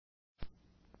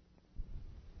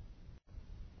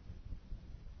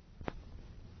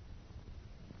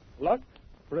Lux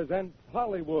presents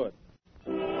Hollywood.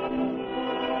 The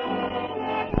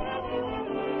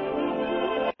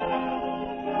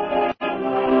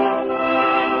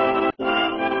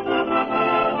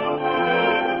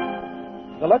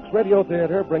Lux Radio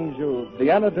Theater brings you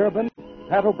Deanna Durbin,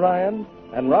 Pat O'Brien,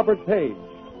 and Robert Paige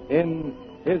in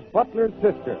His Butler's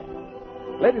Sister.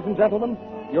 Ladies and gentlemen,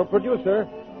 your producer,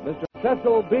 Mr.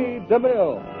 Cecil B.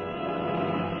 DeMille.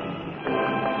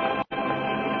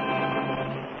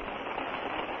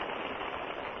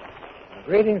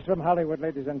 Greetings from Hollywood,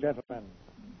 ladies and gentlemen.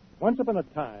 Once upon a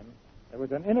time, there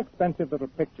was an inexpensive little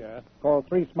picture called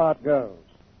Three Smart Girls,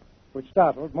 which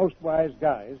startled most wise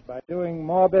guys by doing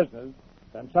more business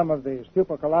than some of the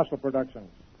super-colossal productions.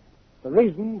 The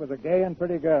reason was a gay and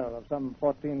pretty girl of some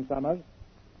 14 summers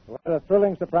who had a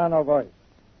thrilling soprano voice.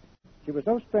 She was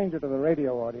no stranger to the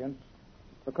radio audience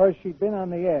because she'd been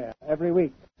on the air every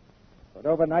week. But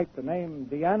overnight, the name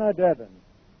Deanna Durbin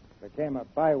became a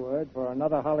byword for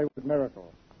another Hollywood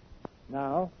miracle.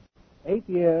 Now, 8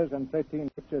 years and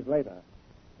 13 pictures later,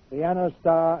 Deanna's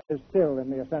star is still in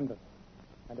the ascendant.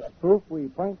 And as proof, we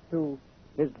point to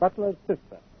His Butler's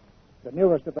Sister, the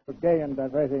newest of those gay and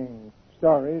diverting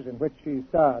stories in which she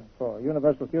starred for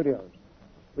Universal Studios.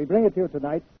 We bring it to you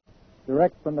tonight,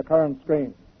 direct from the current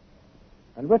screen.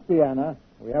 And with Deanna,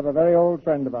 we have a very old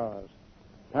friend of ours,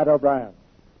 Pat O'Brien,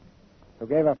 who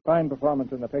gave a fine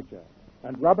performance in the picture,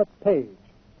 and Robert Paige,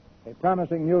 a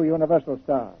promising new Universal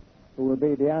star, who will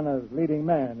be Deanna's leading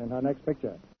man in her next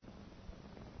picture.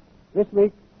 This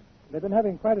week, they've been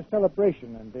having quite a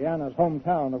celebration in Deanna's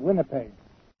hometown of Winnipeg.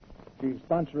 She's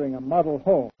sponsoring a model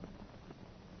home,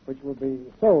 which will be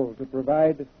sold to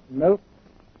provide milk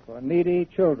for needy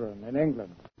children in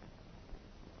England.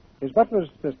 His Butler's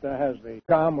Sister has the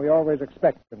charm we always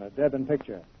expect in a Durbin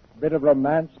picture. A bit of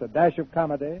romance, a dash of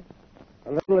comedy,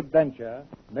 a little adventure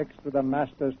mixed with a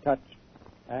master's touch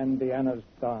and Deanna's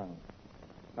song.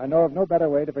 I know of no better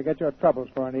way to forget your troubles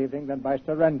for an evening than by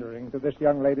surrendering to this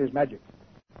young lady's magic.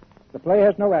 The play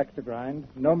has no axe to grind,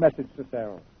 no message to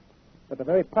sell, but a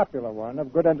very popular one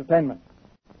of good entertainment.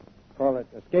 Call it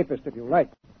escapist if you like,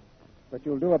 but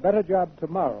you'll do a better job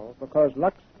tomorrow because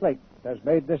Lux Flake has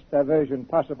made this diversion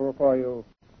possible for you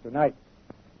tonight.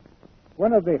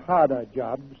 One of the harder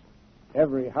jobs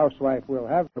every housewife will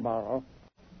have tomorrow,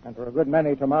 and for a good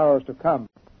many tomorrows to come,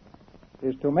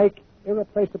 is to make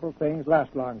irreplaceable things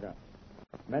last longer.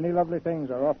 Many lovely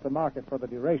things are off the market for the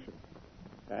duration,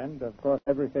 and, of course,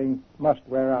 everything must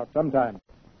wear out sometime.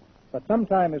 But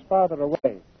sometime is farther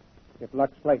away if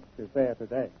Lux Flake is there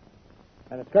today.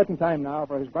 And it's curtain time now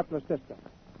for His Butler's Sister,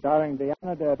 starring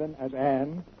Deanna Durbin as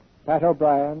Anne, Pat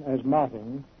O'Brien as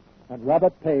Martin, and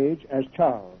Robert Paige as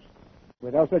Charles,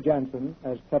 with Elsa Jansen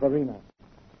as Severina.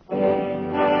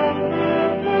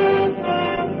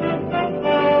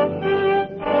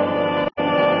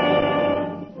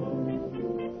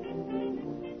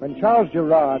 When Charles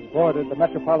Gerard boarded the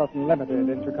Metropolitan Limited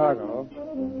in Chicago,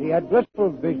 he had blissful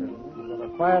visions of a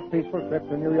quiet, peaceful trip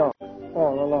to New York,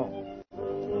 all alone.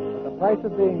 But the price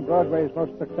of being Broadway's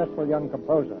most successful young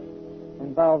composer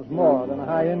involves more than a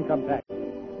high income tax.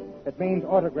 It means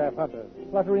autograph hunters,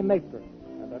 fluttery matrons,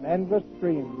 and an endless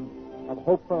stream of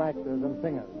hopeful actors and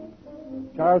singers.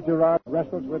 Charles Gerard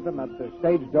wrestles with them at the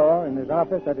stage door, in his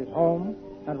office, at his home,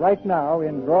 and right now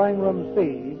in Drawing Room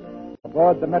C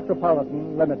aboard the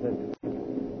Metropolitan Limited.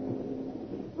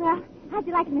 Well, how'd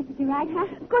you like it, Mr. Gerard, huh?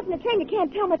 Of course, in a train you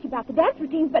can't tell much about the dance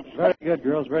routines, but... Very good,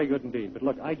 girls, very good indeed. But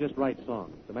look, I just write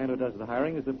songs. The man who does the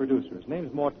hiring is the producer. His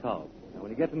name's Mort Cow. Now,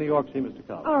 when you get to New York, see Mr.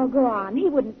 Cow. Oh, go on. He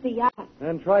wouldn't see us.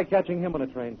 Then try catching him on a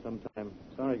train sometime.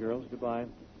 Sorry, girls. Goodbye.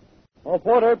 Oh,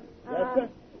 Porter. Yes, sir?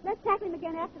 Let's tackle him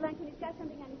again after lunch when he's got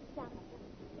something on his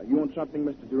stomach. You want something,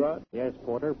 Mr. Gerard? Yes,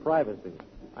 Porter, privacy.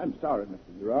 I'm sorry,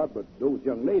 Mr. Gerard, but those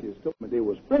young ladies told me they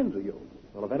was friends of yours.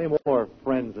 Well, if any more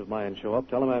friends of mine show up,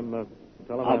 tell them I'm...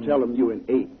 I'll tell them you in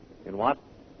A. In what?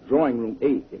 Drawing room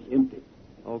A is empty.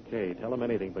 Okay, tell them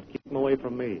anything, but keep them away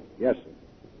from me. Yes, sir.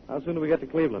 How soon do we get to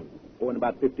Cleveland? Oh, in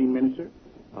about 15 minutes, sir.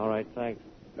 All right, thanks.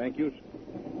 Thank you, sir.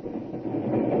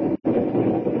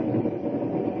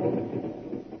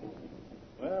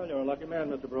 Well, you're a lucky man,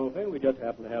 Mr. Brophy. We just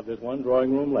happen to have this one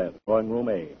drawing room left. Drawing room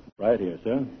A. Right here,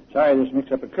 sir. Sorry this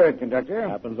mix-up occurred, conductor.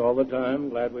 Happens all the time.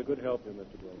 Glad we could help you,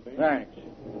 Mr. Brophy. Thanks.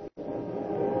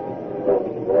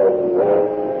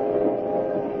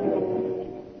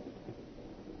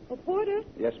 Oh, Porter,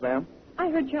 Yes, ma'am? I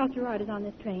heard Charles Gerard is on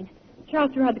this train.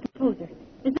 Charles Gerard, the composer.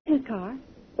 Is this his car?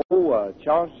 Oh,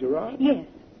 Charles Gerard? Yes.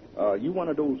 You one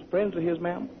of those friends of his,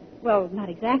 ma'am? Well, not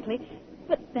exactly.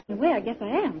 But in a way, I guess I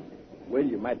am. Well,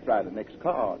 you might try the next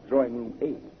car, drawing room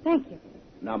A. Thank you.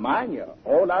 Now, mind you,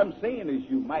 all I'm saying is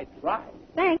you might try.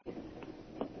 Thanks.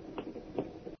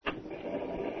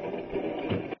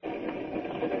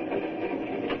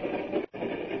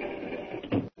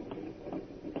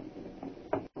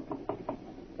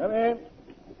 Come in.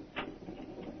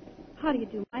 How do you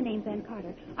do? My name's Ann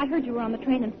Carter. I heard you were on the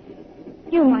train, and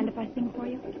do you mind if I sing for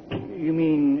you? You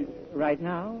mean right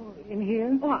now, in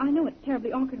here? Oh, I know it's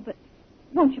terribly awkward, but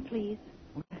won't you please?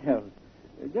 Well,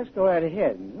 just go right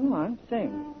ahead. Go on,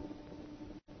 sing.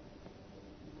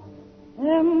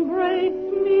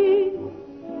 Embrace me,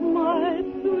 my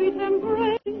sweet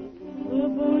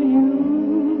embraceable you.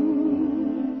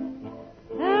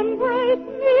 Embrace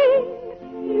me,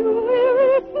 you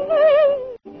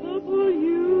irreplaceable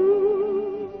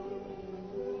you.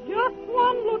 Just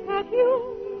one look at you,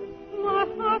 my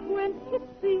heart went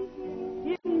tipsy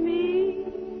in me.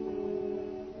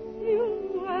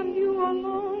 You and you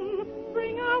alone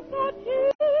bring out the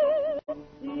gypsy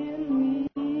in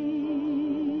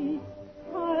me.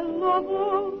 I love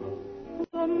all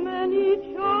the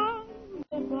many charms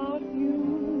about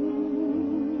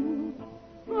you.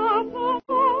 Above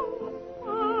all, I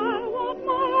want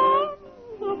my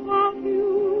arms about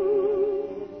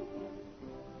you.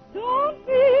 Don't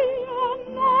be a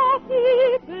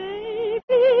naughty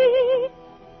baby.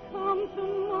 Come to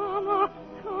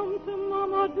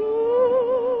Mama, do.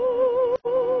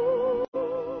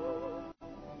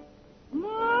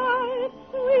 My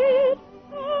sweet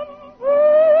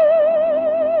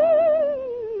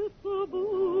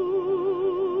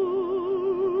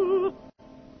embraceable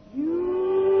you.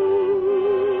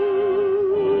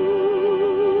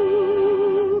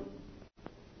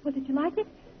 Well, did you like it?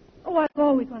 Oh, I've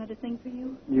always wanted to sing for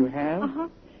you. You have? Uh-huh.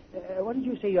 What did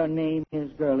you say your name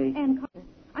is, girlie? Ann Carter.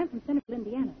 I'm from Centerville,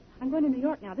 Indiana. I'm going to New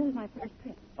York now. This is my first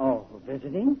trip. Oh,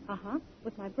 visiting? Uh-huh.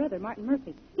 With my brother, Martin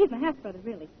Murphy. He's my half-brother,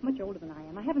 really. Much older than I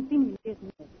am. I haven't seen him in years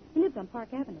and years. He lives on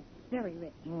Park Avenue. Very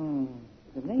rich. The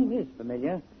name is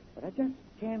familiar, but I just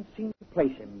can't seem to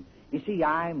place him. You see,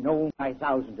 I'm known by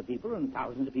thousands of people, and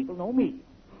thousands of people know me.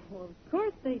 Well, of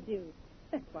course they do.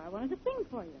 That's why I wanted to sing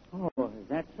for you. Oh, is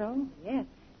that so? Yes.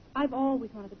 I've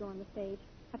always wanted to go on the stage.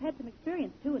 I've had some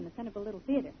experience, too, in the Centerville Little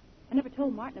Theater. I never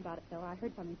told Martin about it, though. I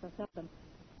heard from him so seldom.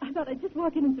 I thought I'd just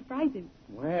walk in and surprise him.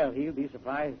 Well, he'll be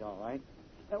surprised, all right.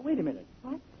 Wait a minute.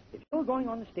 What? If you're going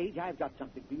on the stage, I've got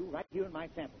something for you right here in my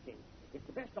sample case. It's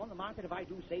the best on the market if I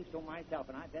do say so myself,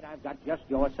 and I bet I've got just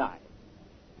your size.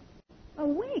 A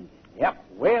wig? Yep,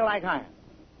 way like iron.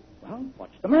 Well,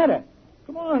 what's the matter?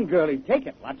 Come on, girlie, take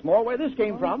it. Lots more where this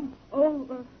came from.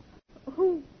 Who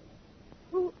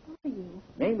are you?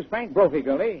 Name's Frank Brophy,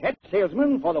 girlie, head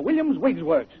salesman for the Williams Wigs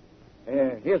Works.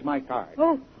 Here's my card.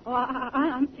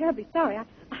 I'm terribly sorry. I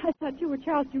thought you were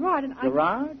Charles Gerard, and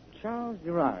Gerard? Charles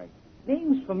Gerard.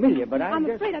 Name's familiar, but I'm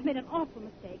afraid I've made an awful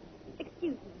mistake.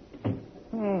 Excuse me.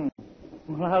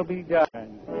 Well, I'll be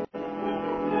darned.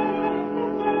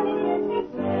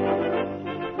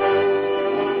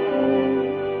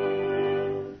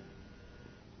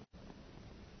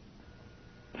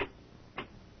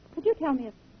 Could you tell me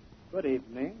if... Good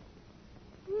evening.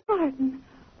 Martin.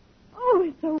 Oh,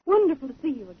 it's so wonderful to see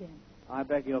you again. I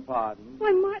beg your pardon.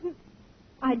 Why, Martin,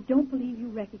 I don't believe you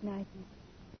recognize me.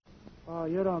 Oh,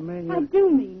 you don't mean you... I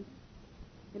do mean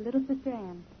your little sister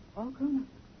Ann. All grown up.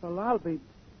 Well, I'll be...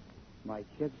 My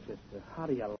kid sister. How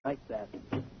do you like that?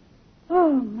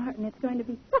 Oh, Martin, it's going to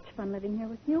be such fun living here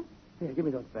with you. Here, give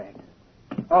me those bags.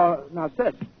 Oh, now,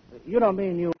 sis, you don't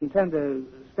mean you intend to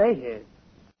stay here?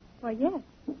 Why, yes.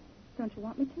 Don't you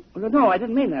want me to? Well, no, I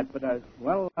didn't mean that, but,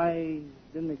 I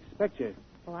didn't expect you.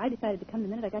 Oh, I decided to come the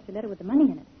minute I got your letter with the money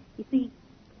in it. You see,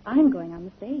 I'm going on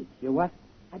the stage. You what?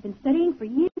 I've been studying for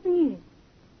years and years.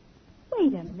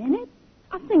 Wait a minute.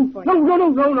 I'll sing for you. No,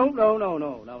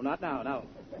 not now, no.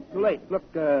 Too late. Look,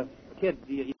 kid,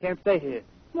 you can't stay here.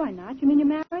 Why not? You mean you're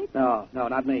married? No,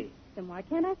 not me. Then why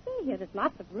can't I stay here? There's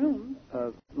lots of room.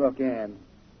 Look, Ann,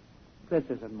 this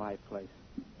isn't my place.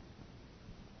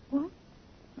 What?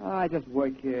 I just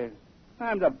work here.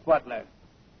 I'm the butler.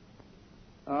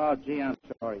 Oh, gee, I'm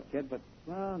sorry, kid, but,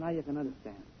 well, now you can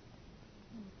understand.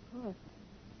 Of course.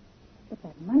 But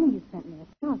that money you sent me,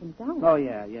 $1,000. Oh,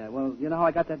 yeah. Well, you know how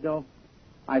I got that dough?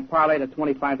 I parlayed a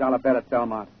 $25 bet at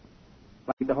Belmont.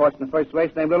 Like the horse in the first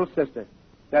race named Little Sister.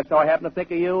 That's how I happened to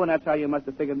think of you, and that's how you must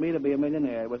have figured me to be a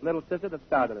millionaire. It was Little Sister that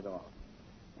started it all.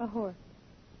 A horse.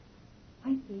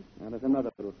 I see. Now, there's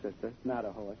another Little Sister, not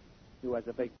a horse, who has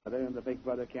a big brother, and the big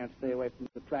brother can't stay away from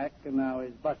the track, and now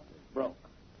he's busted, broke.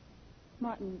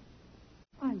 Martin,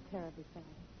 I'm terribly sorry.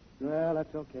 Well,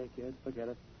 that's okay, kid. Forget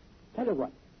it. Tell you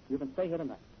what, you can stay here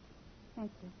tonight.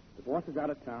 Thank you. The boss is out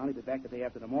of town. He'll be back the day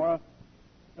after tomorrow.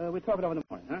 We'll talk it over in the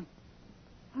morning. going,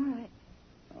 huh? All right.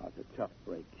 Oh, it's a tough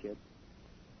break, kid.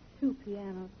 2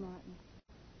 pianos, Martin.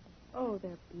 Oh,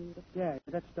 they're beautiful. Yeah,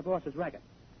 that's the boss's racket.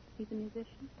 He's a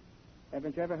musician?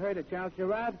 Haven't you ever heard of Charles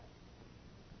Gerard?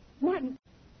 Martin,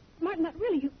 not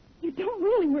really. You don't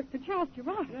really work for Charles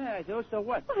Gerard. Yeah, I do. So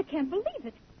what? Well, I can't believe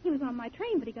it. He was on my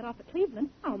train, but he got off at Cleveland.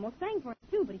 I almost sang for him,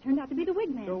 too, but he turned out to be the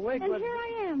wig man. The wig and was- here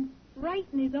I am, right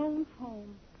in his own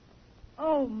home.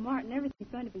 Oh, Martin,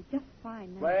 everything's going to be just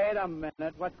fine now. Wait a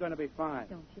minute. What's going to be fine?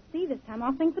 Don't you see? This time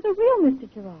I'll sing for the real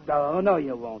Mr. Gerard. No,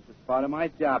 you won't. It's part of my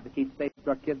job to keep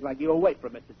stage-struck kids like you away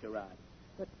from Mr. Gerard.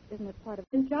 But isn't it part of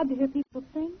his job to hear people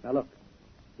sing? Now,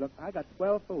 look, I got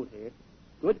swell food here.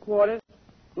 Good quarters,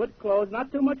 good clothes,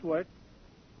 not too much work.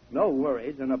 No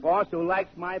worries, and a boss who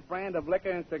likes my brand of liquor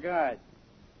and cigars.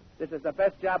 This is the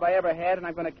best job I ever had, and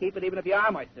I'm going to keep it even if you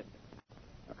are my sister.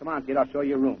 Now, come on, kid, I'll show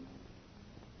you your room.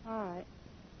 All right.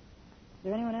 Is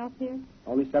there anyone else here?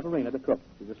 Only Severina, the cook.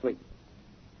 She's asleep.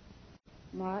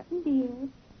 Martin, dear,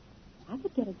 I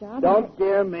could get a job. Don't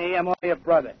dear me. I'm only your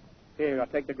brother. Here, I'll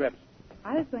take the grips.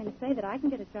 I was going to say that I can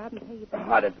get a job and pay you The back.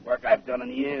 hardest work I've done in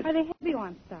years. Are they heavy? Oh,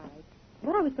 I'm sorry.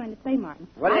 What I was going to say, Martin.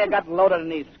 What do you got loaded in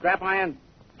these? Scrap iron?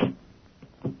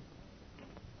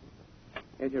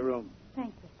 Here's your room. Thank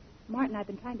you. Martin, I've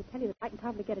been trying to tell you that I can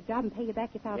probably get a job and pay you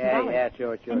back your $1,000. Yeah,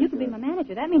 sure. And you can be my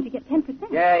manager. That means you get 10%.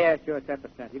 Yeah, sure,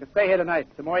 10%. You can stay here tonight.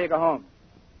 Tomorrow you go home.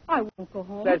 I won't go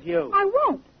home. Says you. I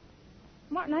won't.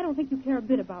 Martin, I don't think you care a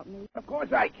bit about me. Of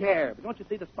course I care. But don't you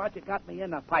see the spot you got me in?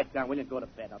 Now, pipe down. Will you go to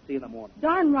bed? I'll see you in the morning.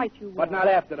 Darn right you will. But not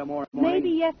after the morning. Maybe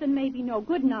yes and maybe no.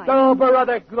 Good night. So,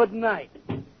 brother, good night.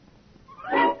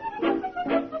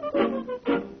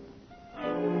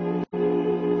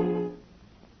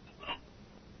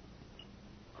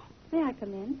 May I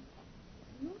come in?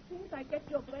 You think I get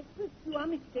your breakfast? You are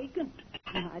mistaken.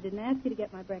 No, I didn't ask you to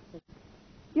get my breakfast.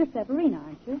 You're Severina,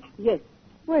 aren't you? Yes,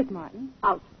 Where's Martin?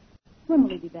 out. When will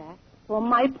he be back? For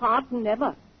my part,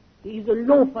 never. He's a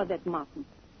loafer, that Martin.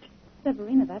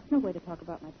 Severina, that's no way to talk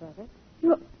about my brother.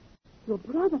 Your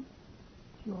brother?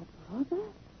 Your brother?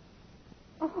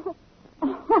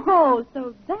 Oh,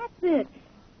 so that's it.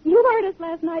 You heard us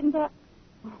last night and thought,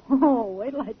 oh,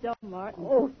 wait till I tell Martin.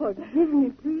 Oh, forgive me,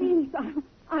 please.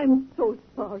 I'm so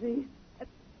sorry.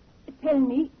 Tell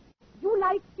me, you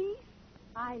like fish?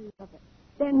 I love it.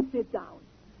 Then sit down.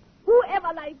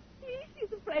 Whoever likes fish is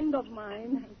a friend of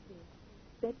mine. Thank you.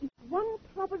 There is one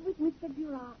trouble with Mr.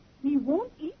 Gerard. He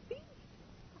won't eat fish.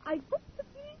 I cook the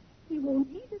fish. He won't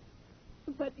eat it.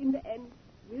 But in the end,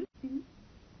 we'll see.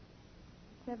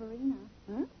 Severina.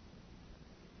 Huh?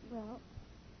 Well,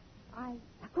 Now,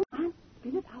 come on,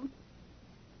 spit it out.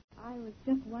 I was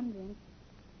just wondering,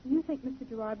 do you think Mr.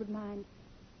 Gerard would mind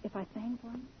if I sang for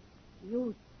him?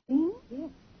 You sing? Yes.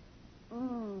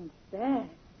 Oh, bad.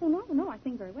 Oh, no, I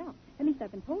sing very well. At least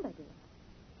I've been told I do.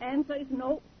 Answer is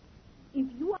no. If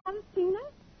you are a singer,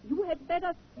 you had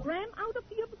better scram out of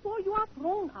here before you are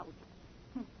thrown out.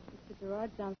 Mr.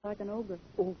 Gerard sounds like an ogre.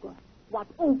 Ogre. What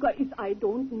ogre is, I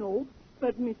don't know,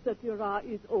 but Mr. Gerard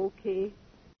is okay.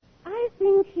 I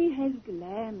think he has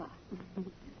glamour.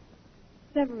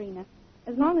 Severina,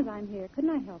 as long as I'm here,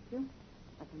 couldn't I help you?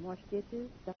 I can wash dishes,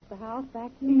 dust the house,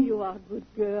 vacuum. You are a good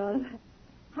girl.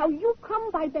 How you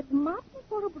come by that Martin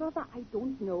for a brother, I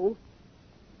don't know.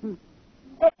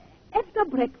 After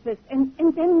breakfast, and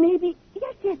then maybe...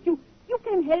 Yes, you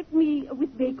can help me with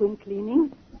vacuum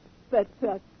cleaning. But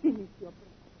first, finish your breakfast.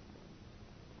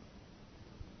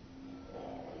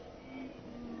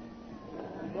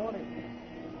 Good morning.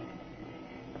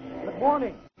 Good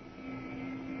morning.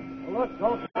 Well, look,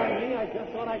 don't mind me. I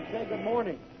just thought I'd say good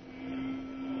morning.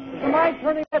 Would you mind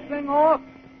turning that thing off?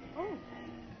 Oh.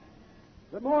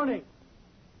 Good morning.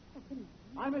 Oh, good morning.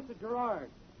 I'm Mr. Gerard.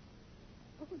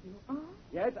 Oh, you are?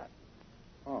 Yes?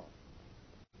 Oh,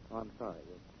 I'm sorry.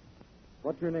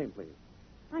 What's your name, please?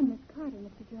 I'm Miss Carter,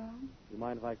 Mr. Gerard. You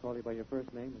mind if I call you by your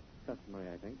first name? It's customary,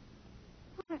 I think.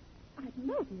 I'd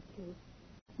love you to.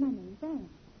 My name's Anne.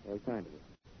 Very kind of you.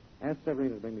 Ask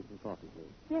Severina to bring me some coffee,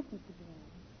 please. Yes, Mr.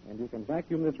 Gerard. And you can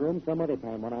vacuum this room some other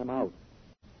time when I'm out.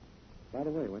 By the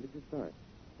way, when did you start?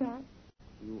 Start?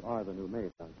 You are the new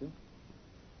maid, aren't you?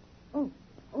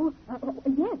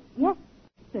 Yes,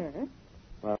 sir.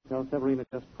 Well, tell Severina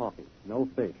just coffee. No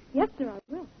fish. Yes, sir, I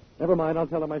will. Never mind, I'll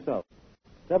tell her myself.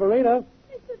 Severina!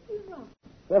 Mr. Gerard.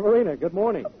 Severina, good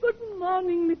morning. Good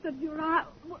morning, Mr. Gerard.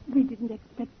 We didn't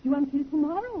expect you until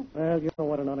tomorrow. Well, you know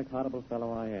what an unaccountable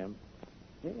fellow I am.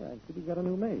 Yeah, I see you got a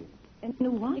new maid. And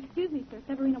new what? Excuse me, sir.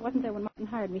 Severina wasn't there when Martin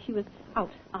hired me. She was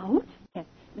out. Out? Yes.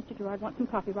 Mr. Gerard wants some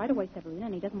coffee right away, Severina,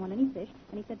 and he doesn't want any fish.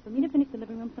 And he said for me to finish the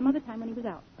living room some other time when he was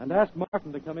out. And ask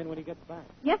Martin to come in when he gets back.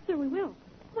 Yes, sir, we will.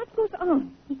 What goes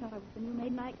on? He thought I was the new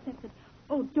maid, and I accepted.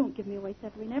 Oh, don't give me away,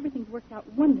 Severine. Everything's worked out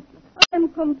wonderfully. I'm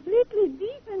completely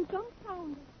deep and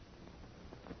dumbfounded.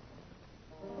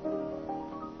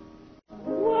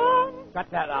 One.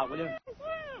 Cut that out, will you? What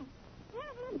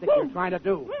do you think you're trying to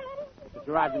do? Mr.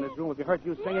 Gerard's in this room. If he heard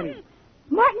you singing...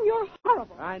 Martin, you're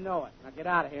horrible. I know it. Now get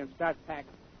out of here and start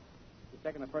packing. You're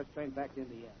taking the first train back to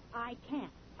Indiana. I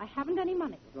can't. I haven't any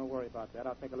money. Don't worry about that.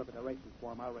 I'll take a look at the racing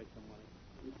form. I'll raise some money.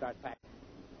 You start packing.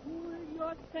 Cool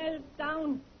yourself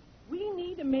down. We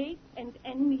need a maid, and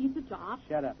Anne needs a job.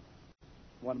 Shut up.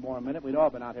 One more minute, we'd all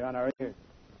been out here on our ears.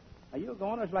 Are you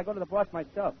going, or shall I go to the boss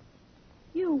myself?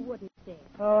 You wouldn't dare.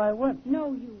 Oh, I would.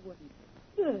 No, you wouldn't.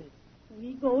 Good.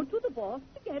 We go to the boss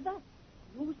together.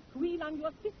 You squeal on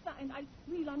your sister, and I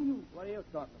squeal on you. What are you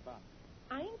talking about?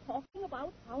 I'm talking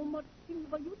about how much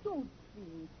silver you don't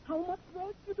steal, how much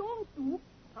work you don't do,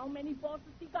 how many bottles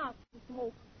of cigars you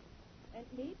smoke. And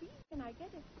maybe when I get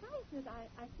excited,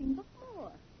 I think of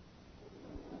more.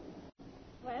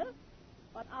 Well,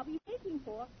 what are we waiting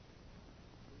for?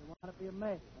 You want to be a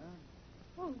maid,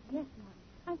 huh? Oh, yes, Martin.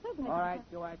 I'm so glad. All right,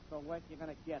 you ask for work, you're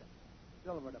going to get it.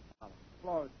 Silver to polish,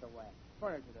 floors to wax,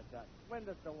 furniture to dust,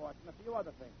 windows to wash, and a few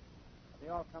other things. But they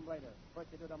all come later. First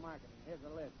you do the marketing. Here's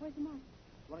the list. Where's the market?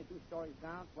 22 stories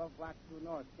down, 12 blocks due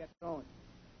north. Get going.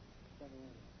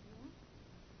 Severina.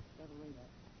 Yeah? Severina,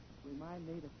 remind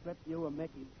me to slip you a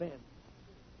Mickey Finn.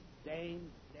 Dame.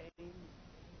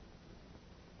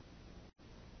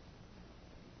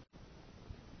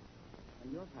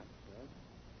 And your hat,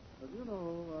 sir. Do you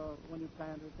know when you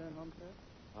plan to return home, sir?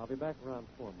 I'll be back around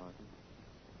 4, Martin.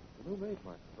 The new maid,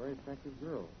 Martin. Very attractive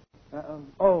girl.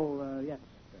 Yes.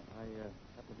 I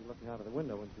happened to be looking out of the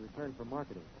window when she returned from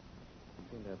marketing. She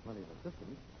seemed to have plenty of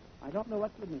assistants. I don't know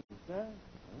what you mean, sir.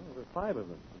 Well, there were 5 of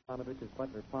them. Ivanovitch's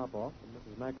butler Popoff, and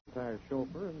Mrs. McIntyre's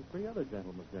chauffeur, and 3 other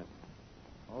gentlemen,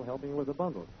 all helping with the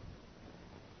bundles.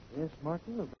 Yes,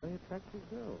 Martin, a very attractive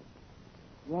girl.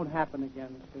 Won't happen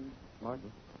again, sir.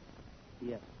 Martin,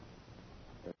 Yes.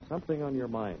 there's something on your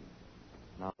mind.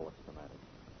 Now what's the matter?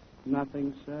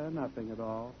 Nothing, sir. Nothing at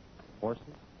all. Horses?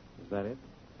 Is that it?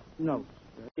 No,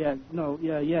 sir. Yes,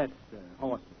 yes, sir.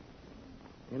 Horses.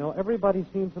 You know, everybody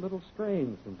seems a little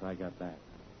strange since I got back.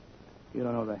 You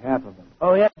don't know the half of them.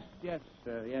 Oh, yes,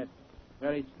 sir, yes.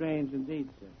 Very strange indeed,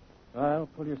 sir. Well,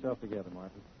 pull yourself together,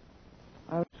 Martin.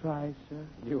 I'll try, sir.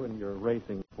 You and your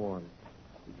racing form.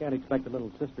 You can't expect a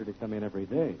little sister to come in every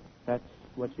day. That's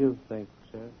what you think,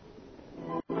 sir.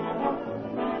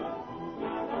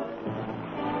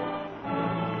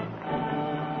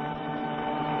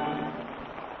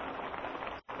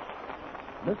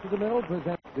 Mr. DeMille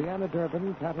presents Deanna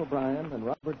Durbin, Pat O'Brien, and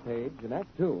Robert Paige in Act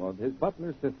 2 of His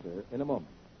Butler Sister in a moment.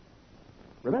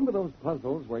 Remember those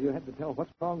puzzles where you had to tell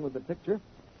what's wrong with the picture?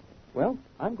 Well,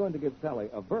 I'm going to give Sally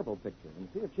a verbal picture and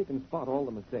see if she can spot all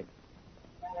the mistakes.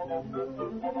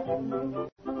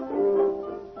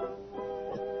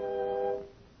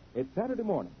 It's Saturday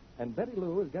morning, and Betty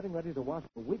Lou is getting ready to wash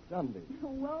the week's undies.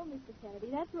 Well, Mr. Kennedy,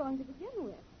 that's wrong to begin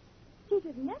with. She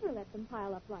should never let them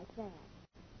pile up like that.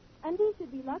 Undies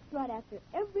should be luxed right after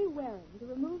every wearing to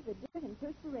remove the dirt and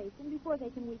perspiration before they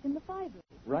can weaken the fibers.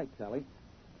 Right, Sally.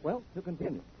 Well, to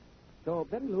continue. So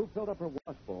Betty Lou filled up her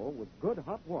wash bowl with good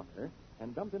hot water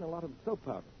and dumped in a lot of soap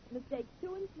powder. Mistakes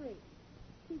 2 and 3.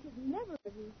 She should never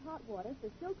have used hot water for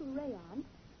silk or rayon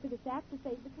to the sap to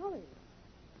save the colors.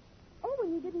 Oh,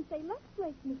 and you didn't say Lux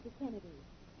Flakes, Mr. Kennedy.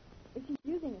 If she's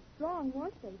using a strong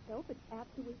Morse soap, it's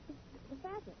apt to weaken the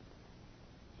fabric.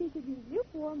 She should use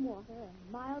lukewarm water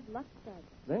and mild Lux suds.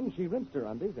 Then she rinsed her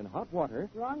undies in hot water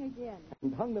Wrong again.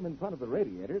 and hung them in front of the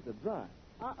radiator to dry.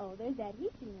 Uh-oh, there's that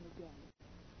heat demon again.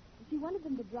 If she wanted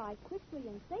them to dry quickly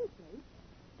and safely,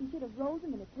 she should have rolled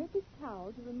them in a Turkish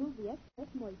towel to remove the excess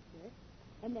moisture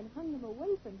and then hung them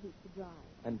away from heat to dry.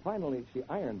 And finally, she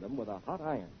ironed them with a hot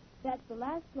iron. That's the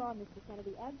last straw, Mr.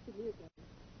 Kennedy, absolutely.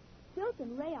 Silk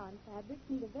and rayon fabrics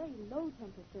need a very low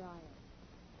temperature iron.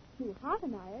 Too hot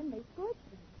an iron may scorch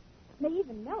them. May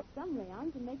even melt some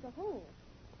rayons and make a hole.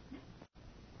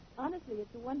 Honestly,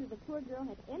 it's a wonder the poor girl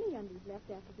had any undies left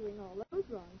after doing all those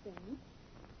wrong things.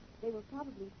 They were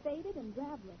probably faded and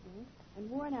drab-looking and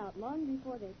worn out long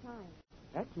before their time.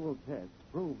 Actual tests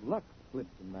prove Lux slips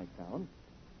and nightgowns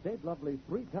stayed lovely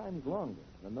 3 times longer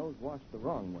than those washed the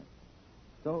wrong way.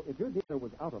 So if your dealer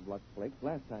was out of Lux Flakes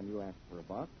last time you asked for a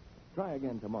box, try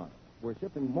again tomorrow. We're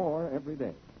shipping more every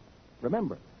day.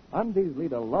 Remember, undies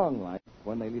lead a long life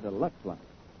when they lead a Lux life.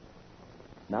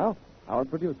 Now, our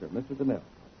producer, Mr. DeMille.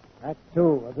 Act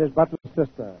 2 of His Butler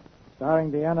Sister,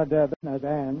 starring Deanna Durbin as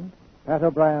Anne, Pat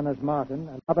O'Brien as Martin,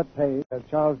 and Robert Paige as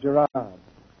Charles Gerard,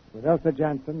 with Elsa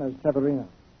Jansen as Severina.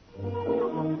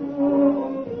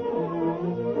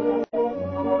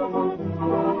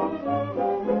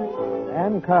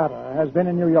 Ann Carter has been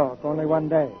in New York only one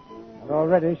day, and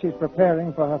already she's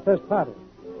preparing for her first party.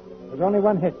 There's only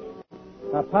one hitch.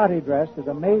 Her party dress is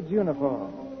a maid's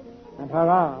uniform, and her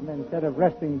arm, instead of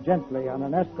resting gently on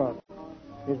an escort,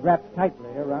 is wrapped tightly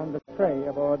around the tray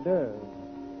of hors d'oeuvres.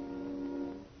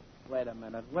 Wait a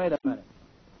minute.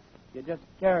 You just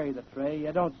carry the tray.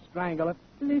 You don't strangle it.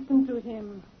 Listen to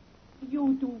him.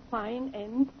 You do fine,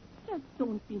 and just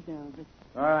don't be nervous.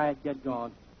 All right, get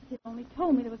going. He only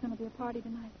told me there was going to be a party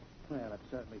tonight. Well, it's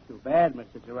certainly too bad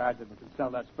Mr. Gerard didn't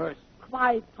consult us first.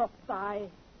 Quite tough sigh.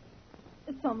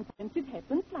 Sometimes it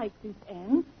happens like this,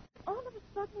 Anne. All of a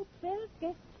sudden, 12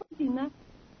 guests for dinner.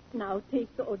 Now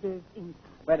take the hors d'oeuvres inside.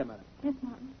 Wait a minute. Yes,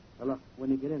 Martin. Now, look,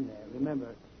 when you get in there,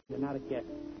 remember, you're not a guest.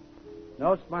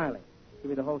 No smiling. Give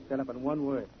me the whole setup in one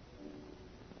word.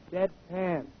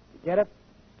 Deadpan. You get it?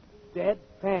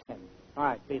 Deadpan. All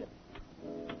right, beat it.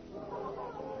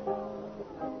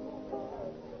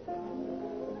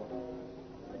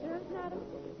 Hors d'oeuvres, madam?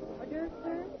 Hors d'oeuvres,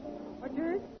 sir? Hors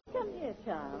d'oeuvres? Come here,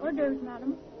 child. Hors d'oeuvres,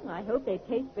 madam. I hope they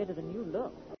taste better than you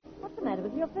look. What's the matter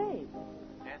with your face?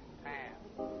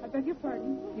 I beg your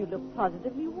pardon? You look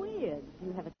positively weird. Do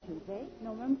you have a toothache?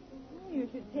 No, ma'am. Oh, you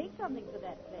should take something for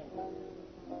that face.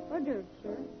 Hors d'oeuvres,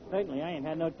 sir. Certainly, I ain't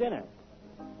had no dinner.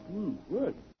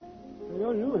 Good. So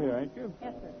you're new here, ain't you?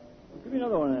 Yes, sir. Well, give me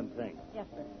another one of them things. Yes,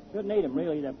 sir. Shouldn't eat them,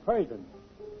 really. They're poison.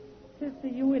 Sister,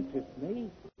 you interest me.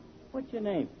 What's your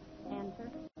name? And, sir?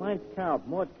 Mine's Calb,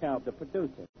 Maud Calb, the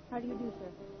producer. How do you do,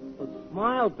 sir? Well,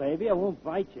 smile, baby. I won't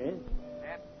bite you.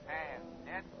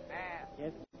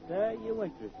 Yes, sir, you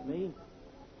interest me.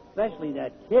 Especially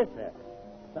that kisser.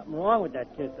 Something wrong with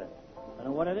that kisser. I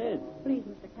know what it is. Please,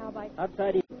 Mr. Cowbite.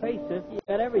 Outside of your face, sister, you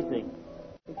got everything.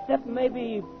 Except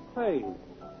maybe purse.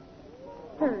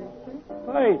 Purse,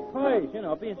 sir. Purse, you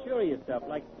know, being sure of yourself,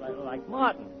 like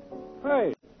Martin.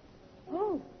 Purse.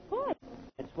 Oh, boy.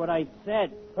 That's what I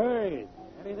said. Purse.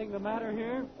 Anything the matter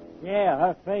here? Yeah,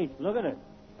 her face. Look at it.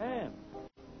 Damn.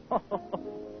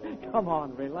 Come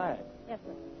on, relax. Yes,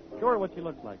 sir. Sure what she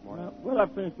looks like, Morton. Well, I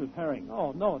finished with herring.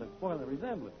 Oh, no, it'd spoil the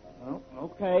resemblance. Oh,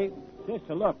 okay.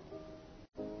 Sister, look.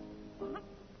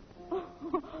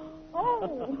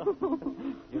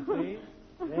 Oh. You see?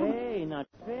 Hey, not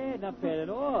bad at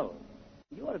all.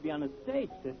 You ought to be on the stage,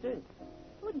 sister.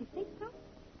 Oh, do you think so?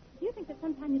 Do you think that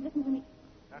sometime you'd listen to me?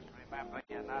 Just remember,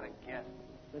 you're not a guest.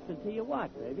 Listen to your what,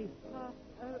 baby?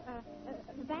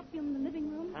 The vacuum in the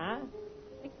living room? Huh?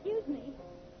 Excuse me.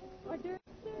 Hors d'oeuvres,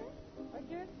 sir? Hors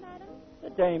d'oeuvres, madam? The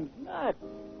dame's nuts.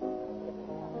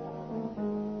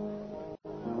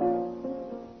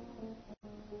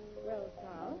 Well,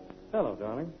 Charles, Hello,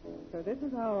 darling. so this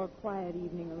is our quiet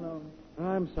evening alone.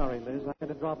 I'm sorry, Liz. I had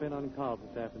to drop in on Carl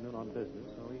this afternoon on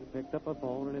business, so he picked up a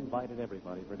phone and invited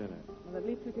everybody for dinner. Well, at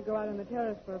least we could go out on the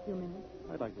terrace for a few minutes.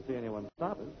 I'd like to see anyone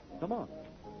stop us. Come on.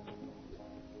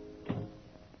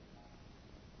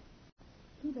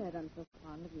 Too bad I'm so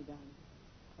fond of you, darling.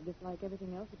 I dislike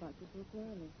everything else about you so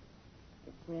thoroughly.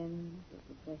 Your friends, your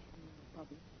profession, your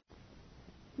public.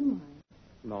 Do you mind?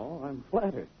 No, I'm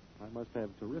flattered. I must have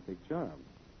terrific charm.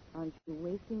 Aren't you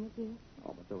wasting it, dear?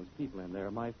 Oh, but those people in there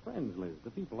are my friends, Liz,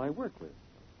 the people I work with.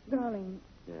 Darling,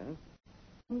 Yes?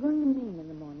 I'm going to Maine in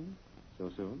the morning. So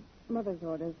soon? Mother's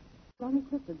orders. Ronnie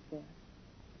Clifford's there.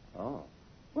 Oh.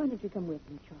 Why don't you come with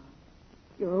me, Charles?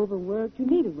 You're overworked. You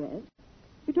need a rest.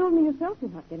 You told me yourself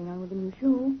you're not getting on with the new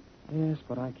show. Yes,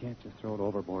 but I can't just throw it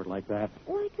overboard like that.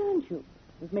 Why can't you?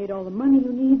 You've made all the money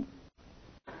you need.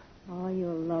 Oh,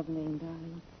 you'll love Maine,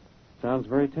 darling. Sounds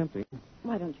very tempting.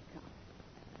 Why don't you come?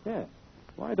 Yes.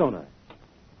 Why don't I?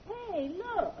 Hey,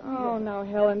 look. Oh, now,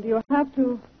 Helen, do you have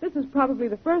to? This is probably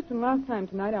the first and last time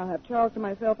tonight I'll have Charles to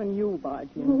myself and you barge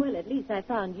in. Well, at least I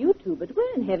found you two, but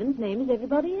where in heaven's name is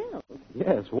everybody else?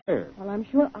 Yes, where? Well, I'm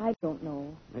sure I don't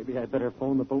know. Maybe I'd better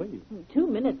phone the police. 2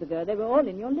 minutes ago, they were all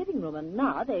in your living room, and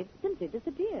now they've simply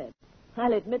disappeared.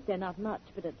 I'll admit they're not much,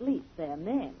 but at least they're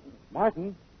men.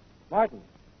 Martin?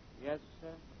 Yes, sir.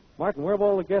 Martin, where have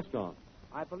all the guests gone?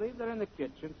 I believe they're in the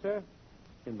kitchen, sir.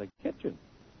 In the kitchen.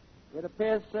 It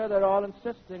appears, sir, they're all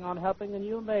insisting on helping the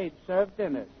new maid serve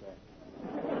dinner,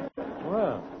 sir.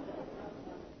 Well.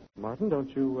 Martin, don't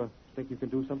you think you can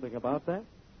do something about that?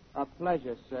 A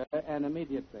pleasure, sir, and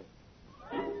immediately.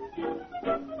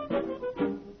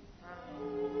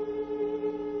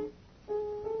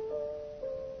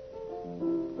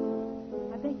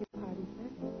 I beg your pardon, sir.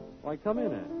 Why, come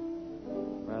in,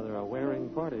 Anne. Rather a wearing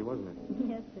party, wasn't it?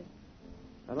 Yes, sir.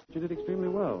 I thought you did extremely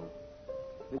well.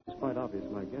 It's quite obvious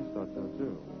my guests thought so,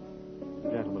 too. The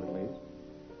gentlemen, at least.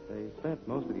 They spent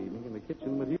most of the evening in the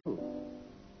kitchen with you.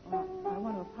 Well, I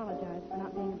want to apologize for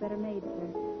not being a better maid, sir.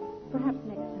 Perhaps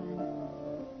next time.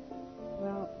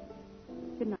 Well,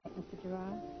 good night, Mr.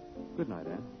 Gerard. Good night,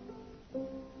 Anne.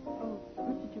 Oh,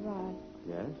 Mr. Gerard,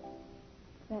 Yes?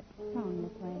 that song you're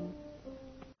playing,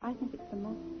 I think it's the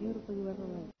most beautiful you ever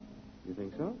wrote. You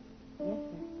think so? Yes,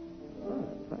 sir.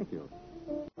 Oh, thank you.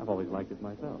 I've always liked it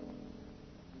myself.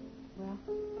 Well,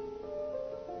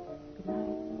 good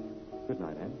night. Good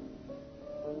night, Anne.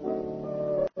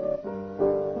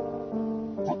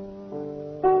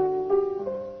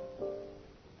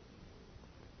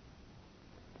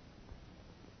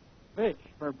 Fish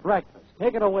for breakfast.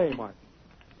 Take it away, Mark.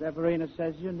 Severina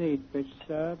says you need fish,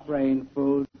 sir. Brain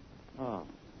food. Oh.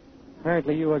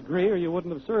 Apparently you agree or you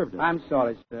wouldn't have served it. I'm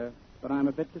sorry, sir, but I'm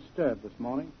a bit disturbed this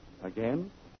morning. Again?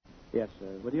 Yes,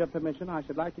 sir. With your permission, I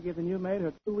should like to give the new maid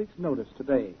her 2 weeks' notice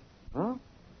today. Huh?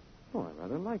 Oh, I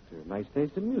rather liked her. Nice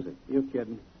taste in music. You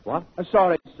kidding? What?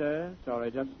 Sorry, sir. Sorry,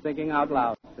 just thinking out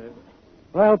loud, sir.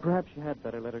 Well, perhaps you had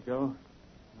better let her go.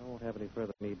 I won't have any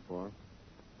further need for her.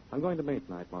 I'm going to maid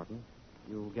tonight, Martin.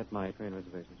 You'll get my train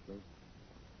reservations, please.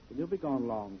 Will you be gone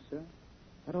long, sir?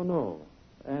 I don't know.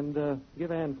 And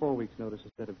give Anne 4 weeks' notice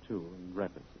instead of 2 and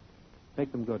references.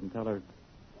 Make them good and tell her...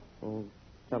 Oh,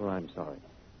 tell her I'm sorry.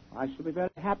 I shall be very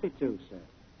happy to, sir.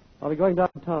 I'll be going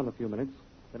downtown in a few minutes.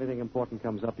 If anything important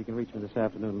comes up, you can reach me this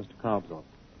afternoon in Mr. Cobb's office.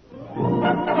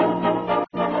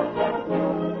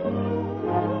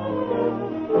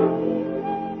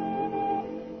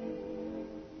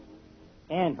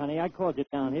 Ann, honey, I called you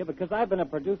down here because I've been a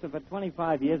producer for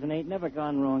 25 years and ain't never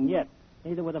gone wrong yet.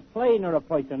 Neither with a play nor a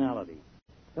personality.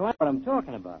 So that's what I'm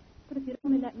talking about. But if you'd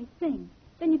only let me sing,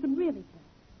 then you could really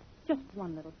tell. Just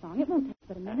one little song. It won't take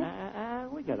but a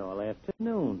minute. We got all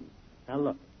afternoon. Now,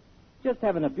 look. Just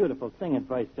having a beautiful singing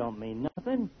voice don't mean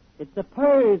nothing. It's the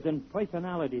purrs and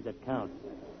personality that counts.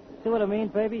 See what I mean,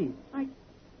 baby? I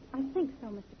think so,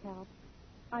 Mr. Cal.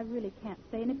 I really can't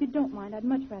say, and if you don't mind, I'd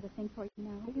much rather sing for you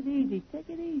now. Take it easy. Take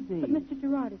it easy. But Mr.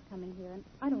 Gerard is coming here, and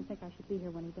I don't think I should be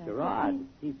here when he does. Gerard?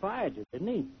 He fired you, didn't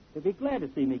he? He'll be glad to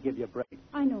see me give you a break.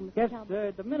 I know, Mr. Yes, Cal.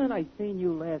 sir. The minute I seen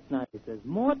you last night, he says,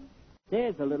 Mort,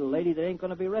 there's a little lady that ain't going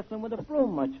to be wrestling with a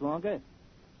broom much longer.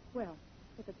 Well,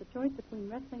 if it's a choice between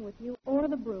wrestling with you or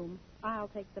the broom, I'll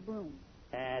take the broom.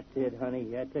 That's it, honey.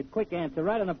 That's it. Quick answer,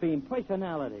 right on the beam.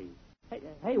 Personality.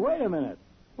 Hey, wait a minute.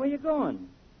 Where you going?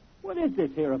 What is this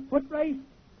here, a foot race?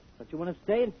 Don't you want to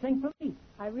stay and sing for me?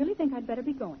 I really think I'd better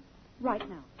be going. Right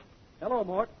now. Hello,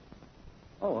 Mort.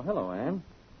 Oh, hello, Anne.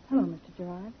 Hello, Mr.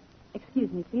 Gerard. Excuse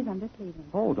me, please. I'm just leaving.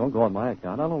 Oh, don't go on my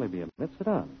account. I'll only be a minute. Sit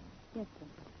down. Yes, sir.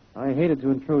 I hated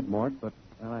to intrude, Mort, but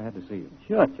well, I had to see you.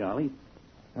 Sure, Charlie.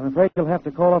 I'm afraid you'll have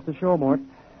to call off the show, Mort.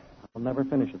 I'll never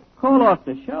finish it. Call off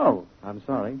the show. I'm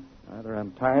sorry. Either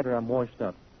I'm tired or I'm washed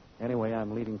up. Anyway,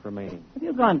 I'm leaving for Maine. Have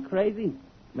you gone crazy?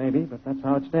 Maybe, but that's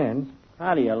how it stands.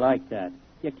 How do you like that?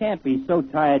 You can't be so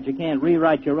tired you can't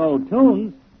rewrite your old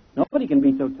tunes. Nobody can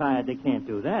be so tired they can't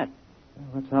do that. Well,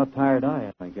 that's how tired I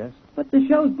am, I guess. But the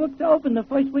show's booked to open the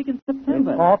first week in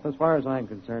September. It's off as far as I'm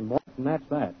concerned, Mort, and that's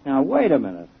that. Now, wait a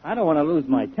minute. I don't want to lose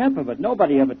my temper, but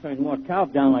nobody ever turned Mort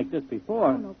Kalb down like this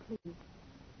before. Oh, no, please.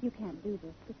 You can't do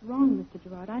this. It's wrong, Mr.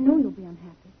 Gerard. I know you'll be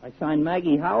unhappy. I signed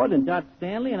Maggie Howard and Dot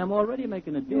Stanley, and I'm already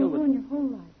making a deal You'll with... ruin your whole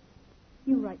life.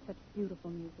 You write such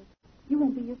beautiful music. You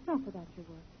won't be yourself without your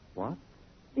work. What?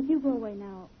 If you go away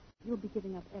now, you'll be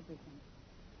giving up everything.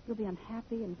 You'll be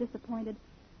unhappy and disappointed,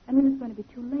 and then it's going to be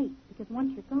too late, because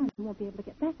once you're gone, you won't be able to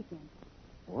get back again.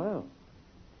 Well,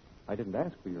 I didn't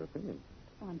ask for your opinion.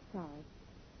 Oh, I'm sorry,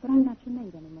 but I'm not your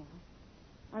maid anymore.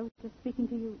 I was just speaking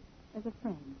to you as a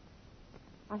friend.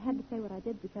 I had to say what I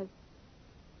did because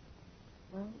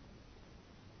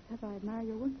I admire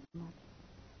your work so much.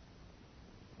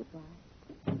 Goodbye.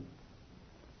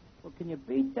 Well, can you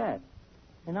beat that?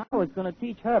 And I was going to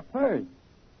teach her purrs.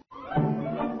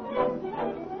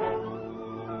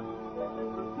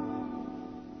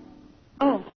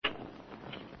 Oh.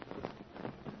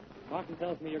 Martin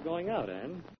tells me you're going out,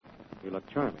 Anne. You look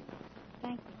charming.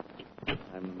 Thank you.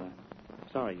 I'm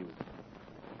sorry you...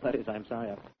 That is, I'm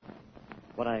sorry.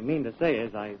 What I mean to say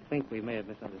is I think we may have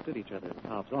misunderstood each other in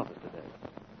Cobb's office today.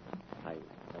 I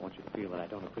want you to feel that I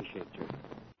don't appreciate your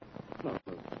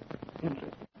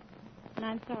interest. And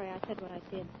I'm sorry I said what I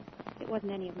did. It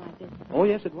wasn't any of my business. Oh,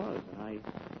 yes, it was. And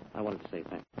I wanted to say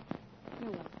thanks.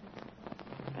 You're welcome.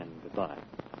 And goodbye.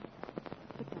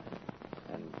 Goodbye.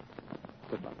 And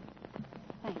good luck.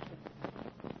 Thank you.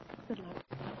 Good luck.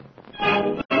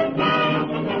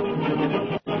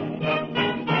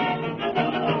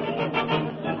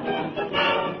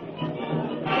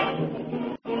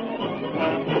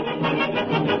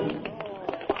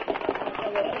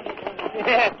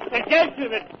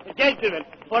 Gentlemen,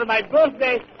 for my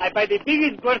birthday, I buy the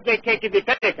biggest birthday cake in the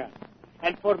Pelican.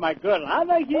 And for my girl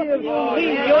Anna here,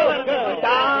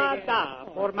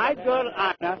 for my girl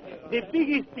Anna, the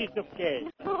biggest piece of cake.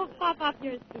 Oh, Pop,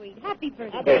 you're sweet. Happy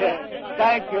birthday.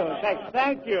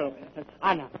 Thank you.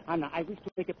 Anna, I wish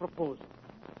to make a proposal.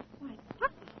 Why,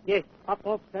 Pop? Yes,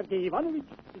 Popov Sergei Ivanovich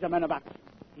is a man of action.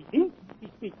 He thinks, he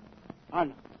speaks.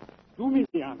 Anna, do me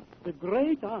the honor, the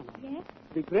great honor. Yes?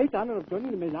 The great honor of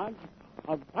joining the menage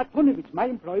of Platonovich, my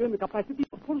employer, in the capacity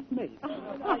of first mate.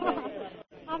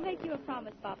 I'll make you a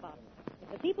promise, Papa.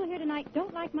 If the people here tonight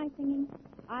don't like my singing,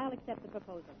 I'll accept the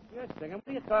proposal. You're singing. What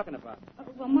are you talking about?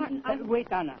 Well, Martin, Wait,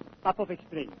 Anna. Popov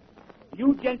explains.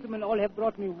 You gentlemen all have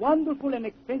brought me wonderful and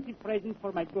expensive presents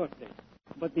for my birthday.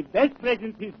 But the best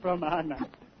present is from Anna.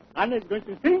 Anna is going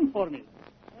to sing for me.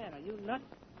 Man, are you nuts?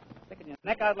 Sticking your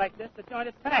neck out like this, the joint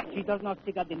is packed. She does not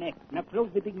stick out the neck. Now close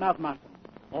the big mouth, Martin.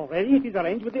 Already it is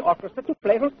arranged with the orchestra to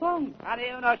play her song. How do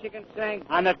you know she can sing?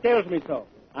 Anna tells me so.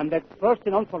 On that first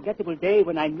and unforgettable day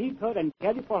when I meet her and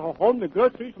carry for her home the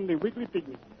groceries from the weekly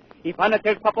picnic. If Anna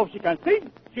tells Popov she can sing,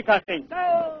 she can sing.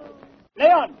 No!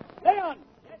 Leon!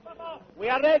 Yes, Popov. We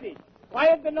are ready.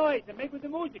 Quiet the noise and make with the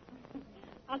music.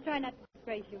 I'll try not to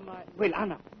disgrace you, Martin. Well,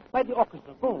 Anna, by the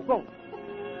orchestra. Go.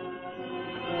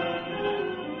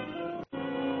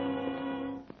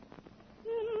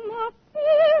 In the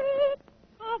spirit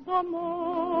of the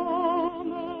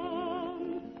moment,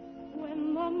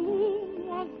 when the moon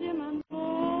was dim and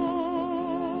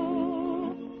low,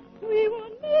 we were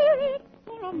near it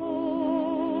for a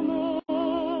moment,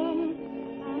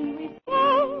 and we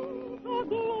felt a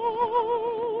glow.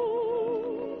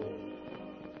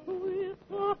 With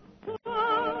the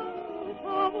touch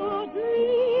of a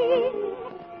dream,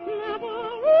 never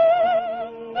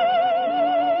ending.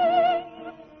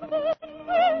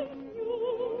 Then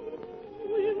when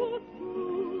we were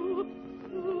through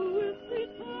with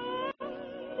pretending,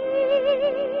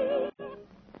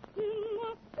 in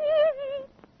the spirit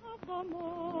of the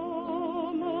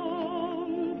moment,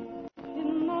 in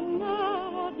the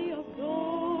melody of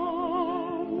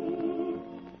dawn,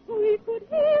 we could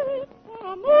hear it for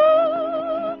a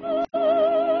moment,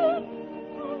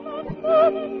 and then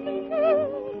suddenly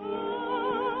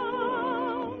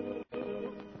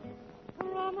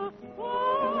from a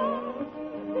spark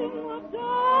in the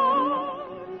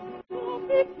dark, it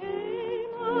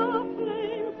became a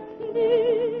flame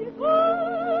divine.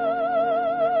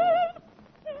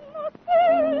 In the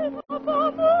spirit of the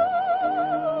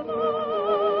moment,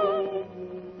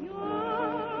 your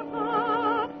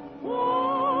heart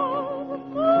was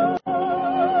mine.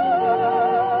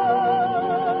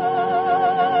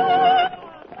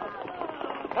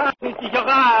 Mr.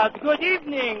 Gerard, good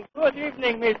evening. Good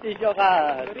evening, Mr.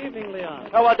 Gerard. Good evening, Leon.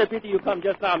 Oh, what a pity you come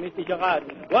just now, Mr. Gerard.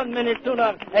 1 minute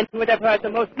sooner, and you would have heard the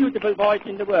most beautiful voice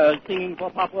in the world singing for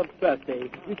Popov's birthday.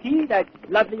 You see that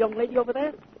lovely young lady over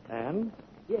there? And?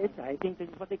 Yes, I think this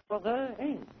is what they call her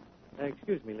aunt.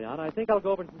 Excuse me, Leon. I think I'll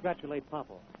go over and congratulate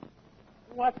Papa.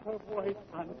 What's her voice,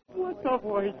 aunt? What's her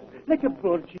voice? Like a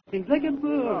bird, she sings like a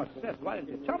bird. Oh, sis, why didn't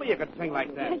you tell me you could sing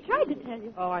like that? I tried to tell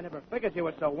you. Oh, I never figured you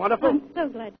were so wonderful. I'm so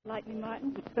glad you like me,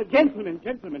 Martin. Gentlemen,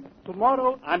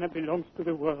 tomorrow Anna belongs to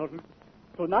the world.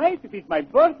 Tonight it is my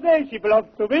birthday, she belongs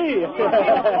to me.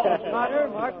 Carter,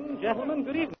 Martin, gentlemen,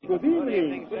 good evening. Good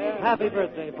evening. Happy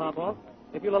birthday, Papa.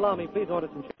 If you'll allow me, please order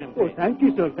some champagne. Oh, thank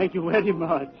you, sir. Thank you very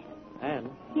much. Anne,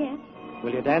 Yes?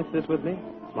 will you dance this with me?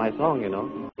 It's my song, you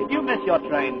know. Did you miss your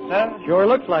train, sir? Sure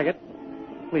looks like it.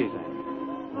 Please, Anne.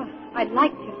 Oh, I'd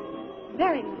like to.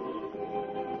 Very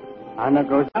much. Anna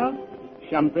goes out,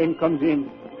 champagne comes in.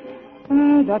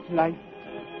 That's life.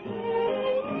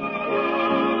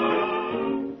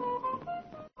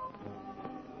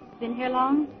 Been here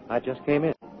long? I just came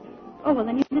in. Oh, well,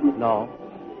 then you didn't... No,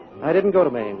 I didn't go to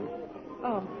Maine.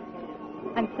 Oh,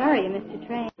 I'm sorry you missed your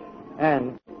train.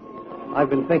 Anne, I've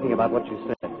been thinking about what you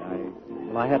said.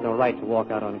 I had no right to walk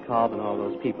out on Cobb and all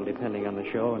those people depending on the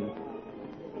show, and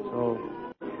so,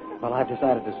 well, I've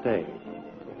decided to stay.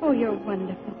 Oh, you're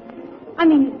wonderful. I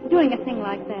mean, doing a thing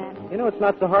like that, You know, it's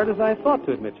not so hard as I thought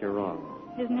to admit you're wrong.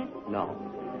 isn't it? No.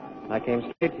 I came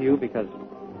straight to you because,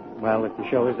 well, if the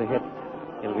show is a hit,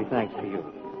 it'll be thanks to you.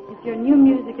 If your new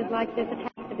music is like this, it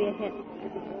has to be a hit.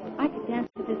 I could dance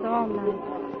to this all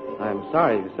night. I'm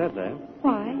sorry you said that,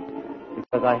 Why?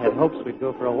 because I had hopes we'd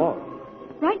go for a walk.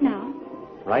 Right now?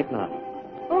 Right now.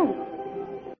 Oh.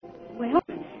 Well,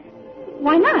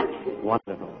 why not?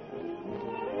 Wonderful.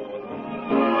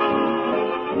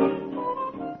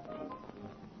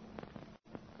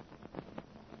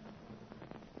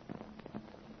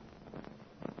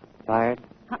 Tired?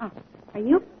 Are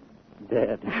you?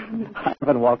 dead. I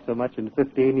haven't walked so much in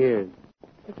 15 years.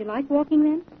 Did you like walking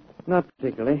then? Not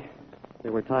particularly.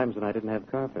 There were times when I didn't have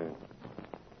car fare.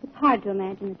 It's hard to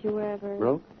imagine that you were ever...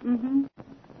 Broke? Mm-hmm.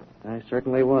 I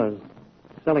certainly was.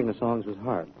 Selling the songs was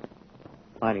hard.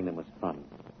 Finding them was fun.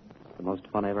 The most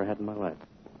fun I ever had in my life.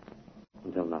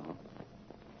 Until now.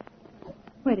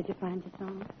 Where did you find your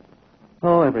songs?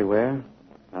 Oh, everywhere.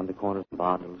 Around the corners of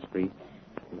odd little streets.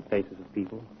 In the faces of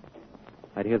people.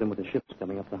 I'd hear them with the ships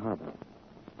coming up the harbor.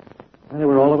 And they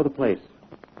were all over the place.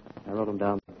 I wrote them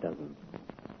down by dozens.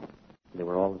 They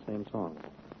were all the same song.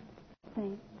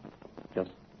 Same.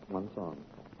 Just one song.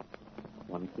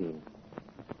 One theme.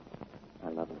 I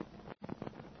love it.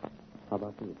 How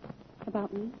about you?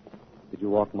 About me? Did you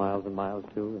walk miles and miles,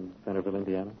 too, in Centerville,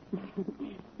 Indiana?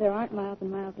 There aren't miles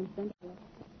and miles in Centerville.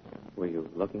 Were you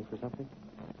looking for something?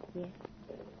 Yes.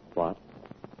 What?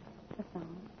 A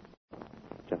song.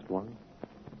 Just one?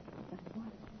 Just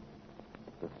one.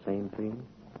 The same theme?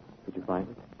 Did you find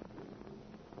it?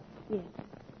 Yes.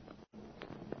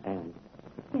 Anne?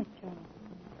 Yes, Charles.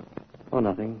 Oh,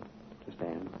 nothing. Just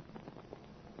Anne.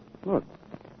 Look.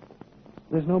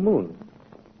 There's no moon.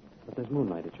 But there's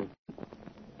moonlight at your feet.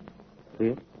 See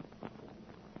it?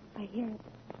 I hear it.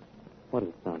 What does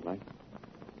it sound like?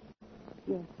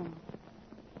 Your song.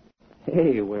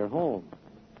 Hey, we're home.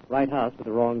 Right house with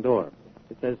the wrong door.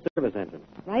 It says service entrance.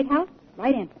 Right house,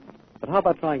 right entrance. But how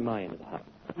about trying my end of the house?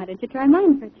 Why don't you try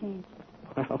mine for a change?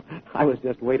 Well, I was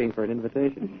just waiting for an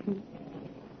invitation.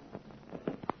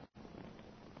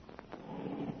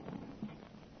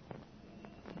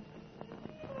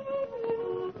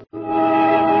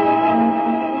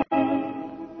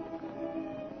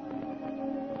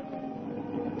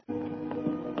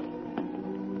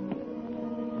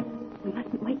 We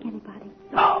mustn't wake anybody.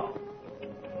 No.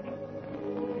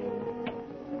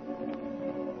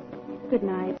 Good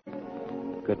night.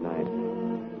 Good night.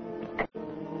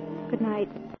 Good night,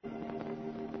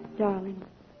 darling.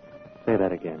 Say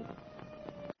that again.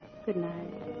 Good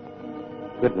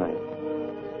night. Good night,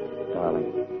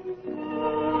 darling.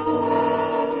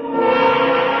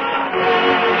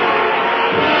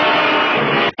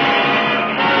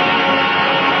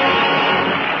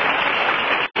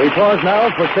 We pause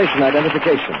now for station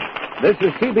identification. This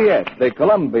is CBS, the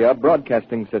Columbia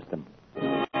Broadcasting System.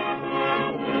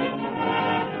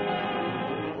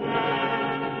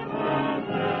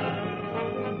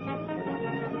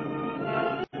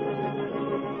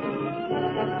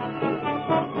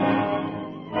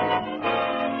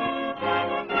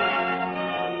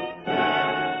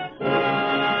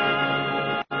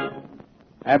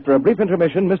 After a brief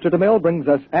intermission, Mr. DeMille brings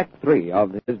us Act 3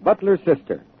 of his Butler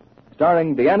Sister,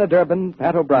 starring Deanna Durbin,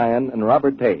 Pat O'Brien, and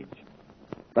Robert Paige.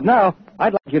 But now,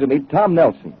 I'd like you to meet Tom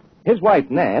Nelson. His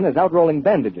wife, Nan, is out rolling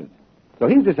bandages, so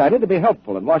he's decided to be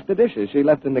helpful and wash the dishes she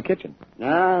left in the kitchen.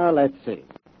 Now, let's see.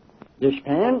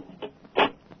 Dishpan.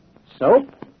 Soap.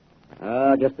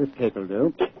 Just this cake will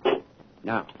do.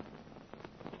 Now.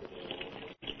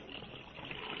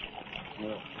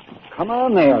 Come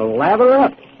on there, lather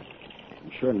up.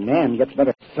 I'm sure Nan gets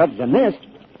better suds than this.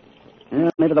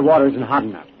 Maybe the water isn't hot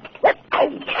enough.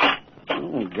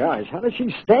 Oh, gosh, how does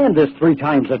she stand this 3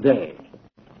 times a day?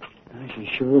 She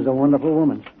sure is a wonderful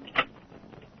woman.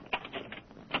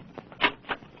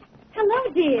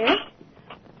 Hello, dear.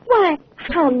 Why,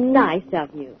 how nice of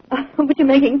you. But you're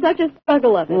making such a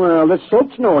struggle of it. Well, this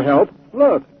soap's no help.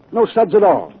 Look, no suds at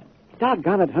all.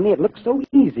 Doggone it, honey, it looks so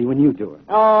easy when you do it.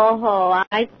 Oh,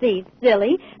 I see,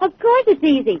 silly. Of course it's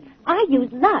easy. I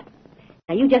use Lux.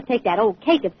 Now, you just take that old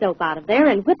cake of soap out of there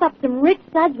and whip up some rich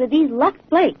suds with these Lux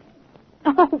flakes.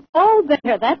 Oh,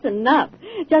 there, that's enough.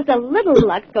 Just a little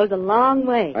Lux goes a long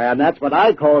way. And that's what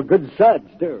I call good suds,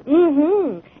 too.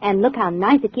 Mm-hmm. And look how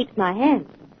nice it keeps my hands.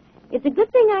 It's a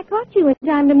good thing I caught you in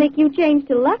time to make you change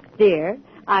to Lux, dear.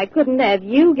 I couldn't have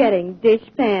you getting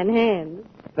dishpan hands.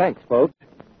 Thanks, folks.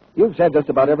 You've said just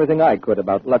about everything I could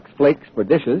about Lux Flakes for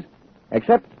dishes,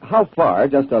 except how far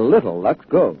just a little Lux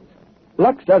goes.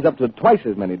 Lux does up to twice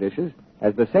as many dishes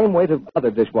as the same weight of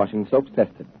other dishwashing soaps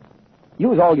tested.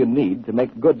 Use all you need to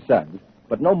make good suds,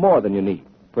 but no more than you need,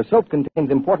 for soap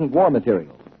contains important war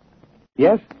materials.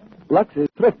 Yes, Lux is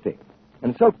thrifty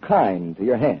and so kind to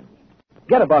your hands.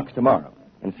 Get a box tomorrow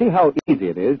and see how easy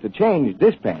it is to change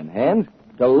dishpan hands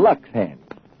to Lux hands.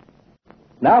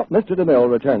 Now, Mr. DeMille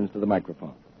returns to the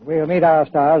microphone. We'll meet our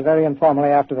stars very informally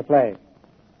after the play.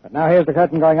 But now here's the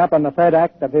curtain going up on the third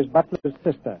act of his Butler's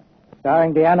Sister,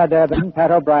 starring Deanna Durbin, Pat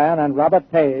O'Brien, and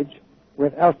Robert Paige,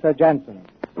 with Elsa Jansen.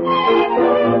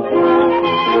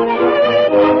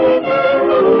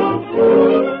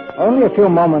 Only a few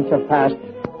moments have passed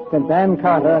since Ann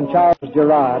Carter and Charles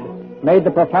Gerard made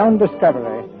the profound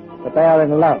discovery that they are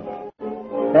in love.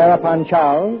 Thereupon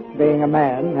Charles, being a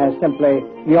man, has simply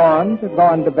yawned,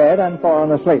 gone to bed, and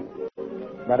fallen asleep.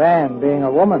 But Anne, being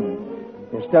a woman,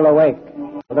 is still awake,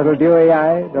 a little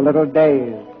dewy-eyed, a little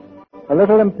dazed, a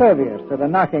little impervious to the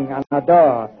knocking on her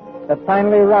door that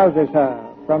finally rouses her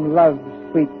from love's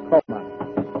sweet coma.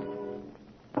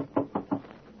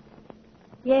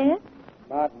 Yes?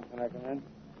 Martin, can I come in?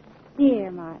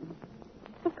 Dear Martin.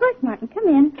 Of course, Martin. Come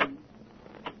in.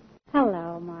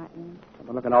 Hello, Martin. I've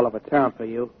been looking all over town for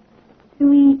you.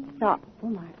 Sweet, thoughtful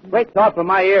Martin. Great thought for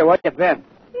my ear. Where you been?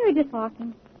 We were just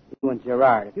walking. You and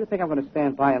Gerard. If you think I'm going to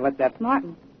stand by and let that...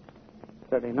 Martin,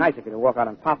 Certainly nice of you to walk out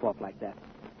and pop off like that.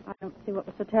 I don't see what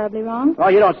was so terribly wrong. Oh,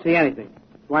 you don't see anything.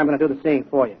 That's why I'm going to do the seeing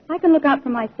for you. I can look out for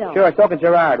myself. Sure, so can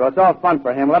Gerard. Well, it's all fun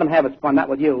for him. Let him have his fun, not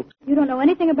with you. You don't know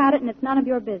anything about it, and it's none of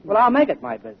your business. Well, I'll make it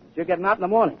my business. You're getting out in the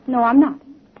morning. No, I'm not.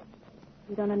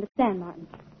 You don't understand, Martin.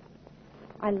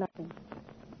 I love him.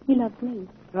 He loves me.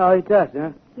 Oh, he does,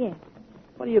 huh? Yes.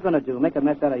 What are you going to do, make a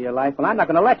mess out of your life? Well, I'm not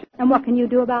going to let you. And what can you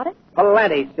do about it?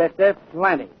 Plenty, sister,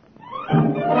 plenty.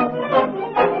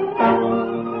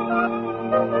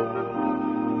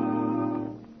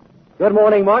 Good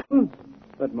morning, Martin.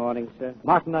 Good morning, sir.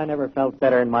 Martin, I never felt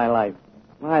better in my life.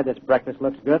 My, this breakfast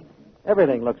looks good.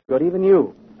 Everything looks good, even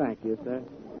you. Thank you, sir.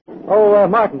 Oh,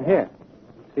 Martin, here.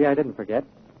 See, I didn't forget.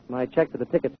 My check for the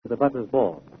tickets to the Butler's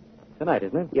ball. Tonight,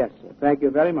 isn't it? Yes, sir. Thank you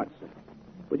very much, sir.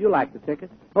 Would you like the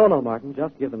tickets? Oh, no, Martin.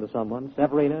 Just give them to someone.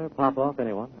 Severina, Popoff,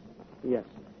 anyone. Yes,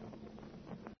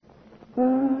 sir.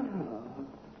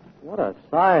 What a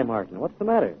sigh, Martin. What's the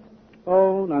matter?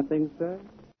 Oh, nothing, sir.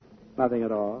 Nothing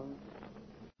at all.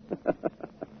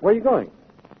 Where are you going?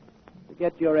 To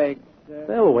get your eggs, sir.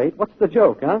 They'll wait. What's the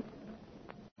joke, huh?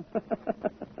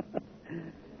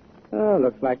 Oh,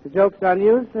 looks like the joke's on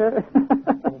you, sir.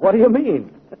 What do you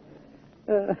mean?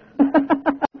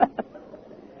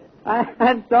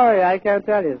 I'm sorry, I can't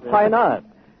tell you, sir. Why not?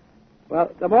 Well,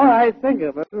 the more I think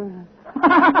of it... Well,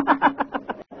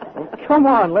 come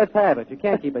on, let's have it. You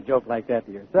can't keep a joke like that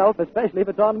to yourself, especially if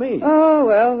it's on me. Oh,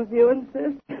 well, if you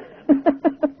insist.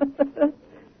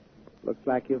 Looks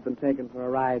like you've been taken for a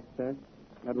ride, sir.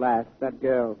 At last, that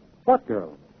girl. What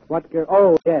girl? What girl?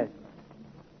 Oh, yes.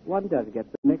 One does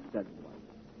get the mix, doesn't one?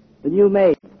 The new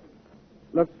maid.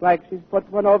 Looks like she's put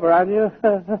one over on you.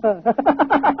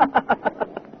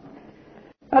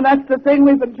 And that's the thing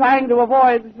we've been trying to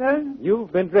avoid, sir.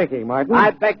 You've been drinking, Martin.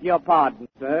 I beg your pardon,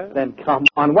 sir. Then come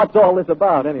on. What's all this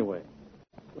about, anyway?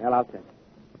 Well, I'll tell you.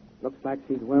 Looks like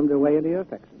she's wormed her way into your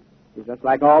affection. She's just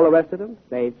like all the rest of them,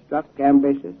 stage-struck,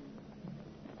 ambitious.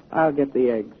 I'll get the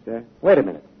eggs, sir. Wait a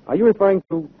minute. Are you referring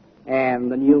to...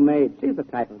 And the new maid. She's the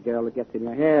type of girl that gets in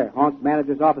your hair, haunts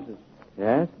managers' offices.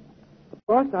 Yes? Of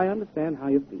course, I understand how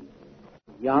you feel.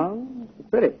 Young,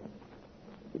 pretty.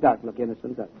 She does look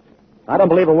innocent, doesn't she? I don't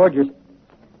believe a word you're...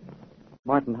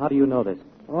 Martin, how do you know this?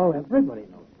 Oh, everybody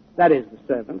knows. That is, the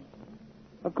servants.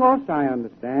 Of course, I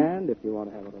understand if you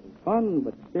want to have a little fun,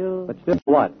 but still... But still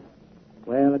what?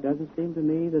 Well, it doesn't seem to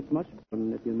me there's much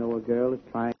fun if you know a girl is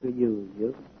trying to use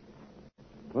you.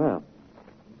 Well...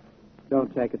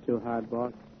 Don't take it too hard,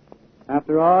 boss.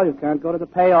 After all, you can't go to the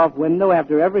payoff window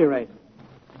after every race.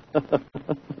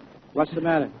 What's the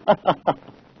matter?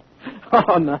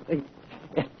 Oh, nothing.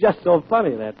 It's just so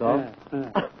funny, that's all.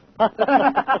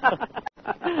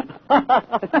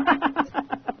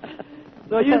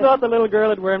 So you thought the little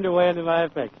girl had wormed her way into my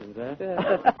affections, huh?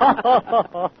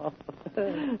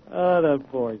 Oh, the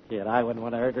poor kid. I wouldn't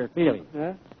want to hurt her feelings.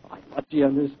 Huh? I thought she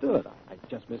understood. I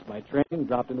just missed my train,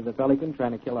 dropped into the Pelican,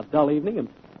 trying to kill a dull evening, and...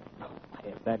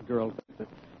 if that girl...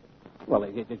 Well,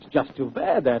 it's just too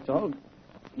bad, that's all.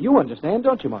 You understand,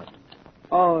 don't you, Marston?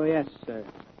 Oh, yes, sir.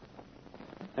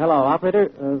 Hello, operator.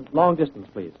 Long distance,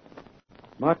 please.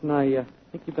 Martin, I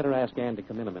think you better ask Ann to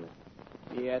come in a minute.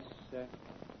 Yes, sir.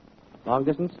 Long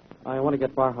distance? I want to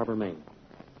get Bar Harbor, Maine.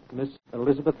 Miss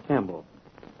Elizabeth Campbell.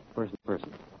 Person to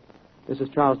person. This is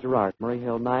Charles Gerard, Murray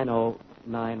Hill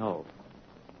 9090.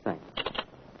 Thanks.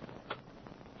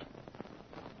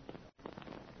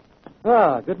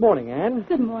 Good morning, Ann.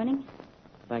 Good morning.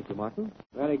 Thank you, Martin.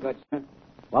 Very good, sir.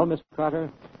 Well, Miss Carter,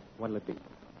 what'll it be?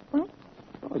 What?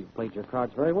 Oh, you played your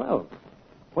cards very well.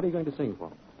 What are you going to sing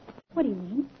for? What do you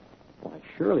mean? Why,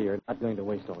 surely you're not going to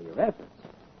waste all your efforts.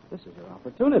 This is your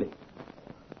opportunity.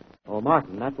 Oh,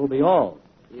 Martin, that will be all.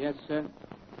 Yes, sir.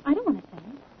 I don't want to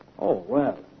sing. Oh,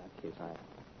 well, in that case,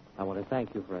 I want to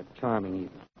thank you for a charming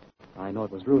evening. I know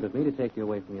it was rude of me to take you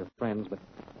away from your friends, but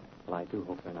well, I do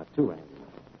hope they're not too angry.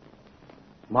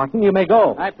 Martin, you may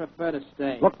go. I prefer to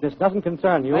stay. Look, this doesn't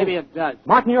concern you. Maybe it does.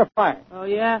 Martin, you're fired. Oh,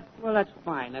 yeah? Well, that's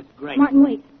fine. That's great. Martin,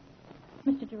 wait.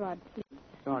 Mr. Gerard, please.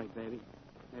 Sorry, baby.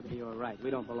 Maybe you're right. We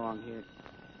don't belong here.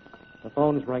 The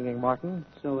phone's ringing, Martin.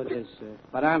 So it is, sir.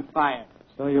 But I'm fired.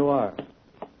 So you are.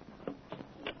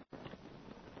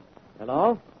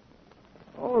 Hello?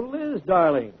 Oh, Liz,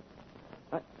 darling.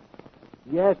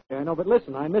 Yes, I know, but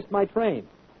listen, I missed my train.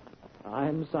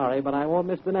 I'm sorry, but I won't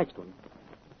miss the next one.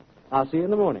 I'll see you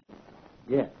in the morning.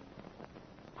 Yes.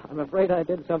 I'm afraid I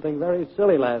did something very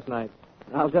silly last night.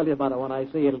 I'll tell you about it when I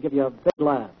see you. It'll give you a big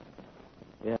laugh.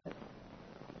 Yes.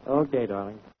 Okay,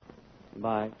 darling.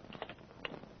 Bye.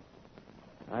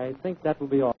 I think that will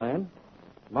be all, Ann.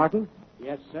 Martin?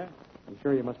 Yes, sir. I'm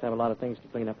sure you must have a lot of things to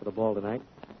clean up for the ball tonight.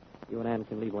 You and Ann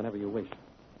can leave whenever you wish.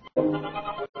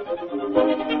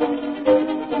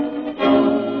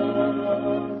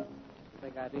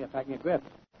 Big idea, packing a grip.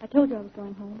 I told you I was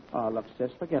going home. Oh, look,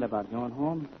 sis, forget about going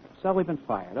home. So we've been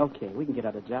fired. Okay, we can get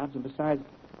other jobs, and besides,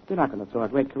 you're not going to throw a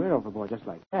great career overboard just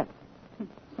like that.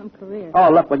 Some career. Oh,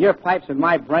 look, with your pipes and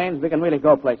my brains, we can really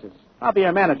go places. I'll be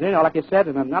your manager, like you said,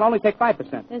 and I'll only take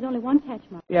 5%. There's only one catch,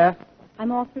 Mark. Yeah?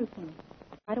 I'm all through singing.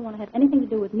 I don't want to have anything to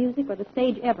do with music or the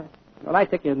stage ever. Well, I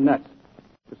think you're nuts.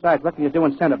 Besides, what can you do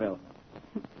in Centerville?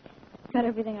 Got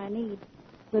everything I need.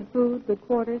 Good food, good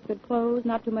quarters, good clothes,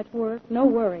 not too much work, no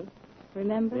worry.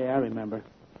 Remember? Yeah, I remember.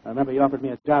 I remember you offered me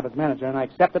a job as manager, and I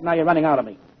accepted. Now you're running out of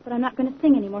me. But I'm not going to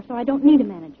sing anymore, so I don't need a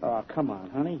manager. Oh, come on,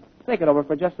 honey. Think it over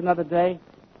for just another day.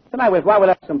 Tonight, why would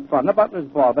have some fun? The Butler's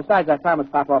ball. Besides, I promised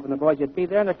Pop-Off and the boys you'd be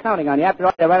there, and they're counting on you. After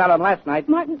all, they ran out on last night.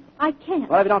 Martin, I can't.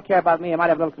 Well, if you don't care about me, you might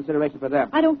have a little consideration for them.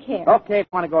 I don't care. Okay, if you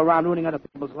want to go around ruining other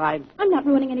people's lives. I'm not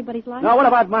ruining anybody's life. No, what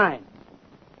about mine?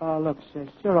 Oh, look, sis,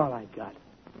 you're all I got.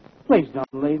 Please don't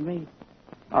leave me.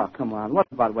 Oh, come on. What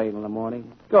about waiting in the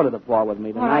morning? Go to the ball with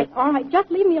me tonight. All right. Just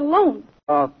leave me alone.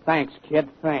 Oh, thanks, kid.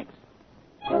 Thanks.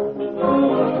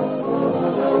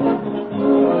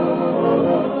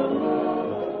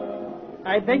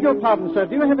 I beg your pardon, sir.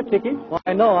 Do you have a ticket? Well,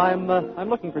 I know. I'm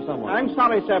looking for someone. I'm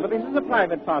sorry, sir, but this is a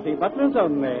private party. Butler's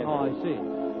only. Oh, I see.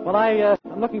 Well,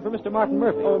 I'm looking for Mr. Martin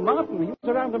Murphy. Oh, Martin. He was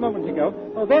around a moment ago.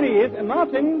 Oh, there he is.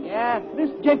 Martin. Yeah? This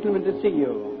gentleman to see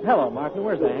you. Hello, Martin.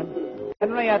 Where's Ann?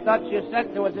 Henry, I thought you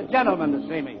said there was a gentleman to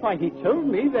see me. Why, he told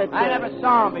me that... I never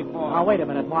saw him before. Now, wait a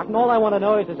minute, Martin. All I want to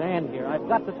know is Ann here. I've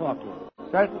got to talk to her.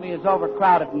 Certainly is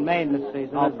overcrowded in Maine this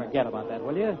season. Oh, forget about that,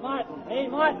 will you? Martin. Hey,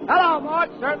 Martin. Hello,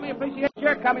 Mort. Certainly appreciate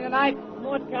your coming tonight.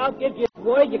 Mort Cal gives you his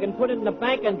word you can put it in the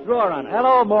bank and draw on it.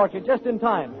 Hello, Mort. You're just in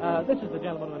time. This is the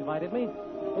gentleman who invited me.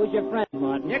 Who's your friend,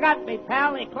 Martin? You got me,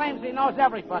 pal. He claims he knows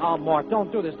everybody. Oh, Mort,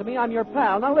 don't do this to me. I'm your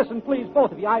pal. Now, listen, please,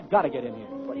 both of you. I've got to get in here.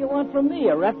 What do you want from me,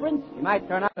 a reference? He might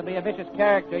turn out to be a vicious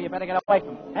character. You better get away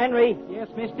from him. Henry. Yes,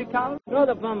 Mr. Collins? Throw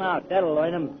the bum out. That'll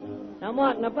learn him. Now,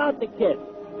 Martin, about the kid.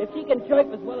 If she can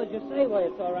chirp as well as you say, well,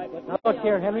 it's all right with me. Now, look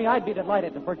here, Henry. I'd be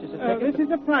delighted to purchase a ticket. This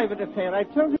is a private affair. I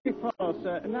told you before,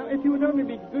 sir. Now, if you would only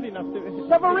be good enough to...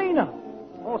 Severina!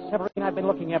 Oh, Severina, I've been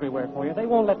looking everywhere for you. They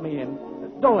won't let me in.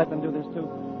 Don't let them do this to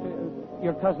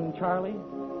your cousin Charlie.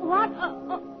 What?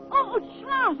 Oh,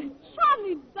 Charlie.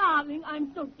 Charlie, darling,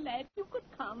 I'm so glad you could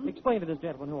come. Explain to this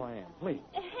gentleman who I am, please.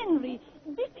 Henry,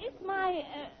 this is my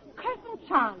cousin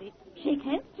Charlie. Shake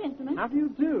hands, gentlemen. How do you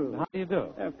do? How do you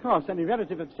do? Of course, any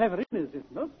relative of Severina's is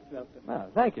most welcome. Well,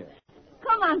 thank you.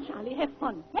 Come on, Charlie, have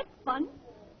fun. Have fun.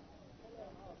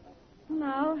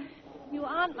 Now, you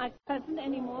aren't my cousin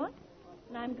anymore,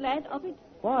 and I'm glad of it.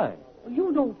 Why?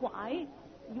 You know why.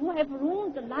 You have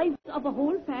ruined the lives of a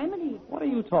whole family. What are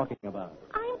you talking about?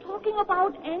 I'm talking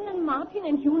about Anne and Martin,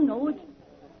 and you know it.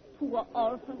 Poor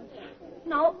orphans.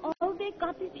 Now all they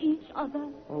got is each other.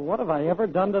 Well, what have I ever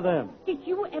done to them? Did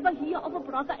you ever hear of a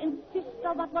brother and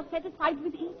sister that were satisfied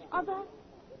with each other?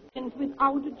 And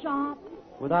without a job?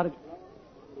 Without a...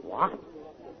 What?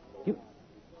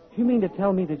 You mean to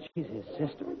tell me that she's his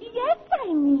sister? Yes, I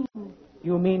mean.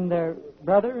 You mean they're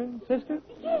brother and sister?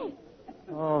 Yes.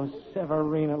 Oh,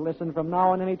 Severina, listen, from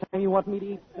now on, any time you want me to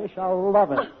eat fish, I'll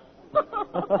love it.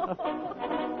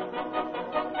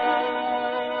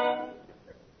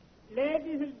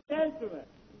 Ladies and gentlemen,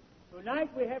 tonight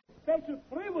we have a special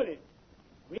privilege.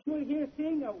 We will here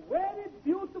sing a very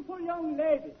beautiful young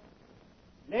lady.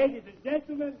 Ladies and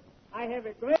gentlemen, I have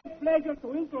a great pleasure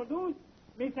to introduce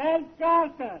Miss Ann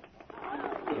Carter.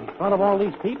 In front of all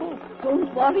these people?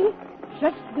 Don't worry.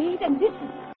 Just wait and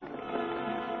listen.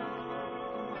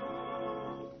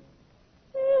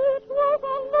 It was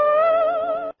a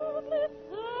lovely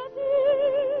setting,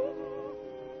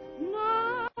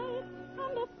 night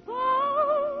and a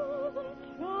thousand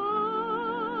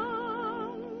charms.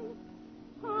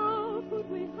 How could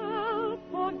we help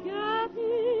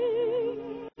forgetting?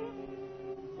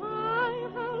 I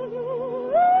held you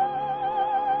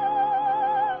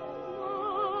in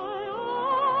my arms.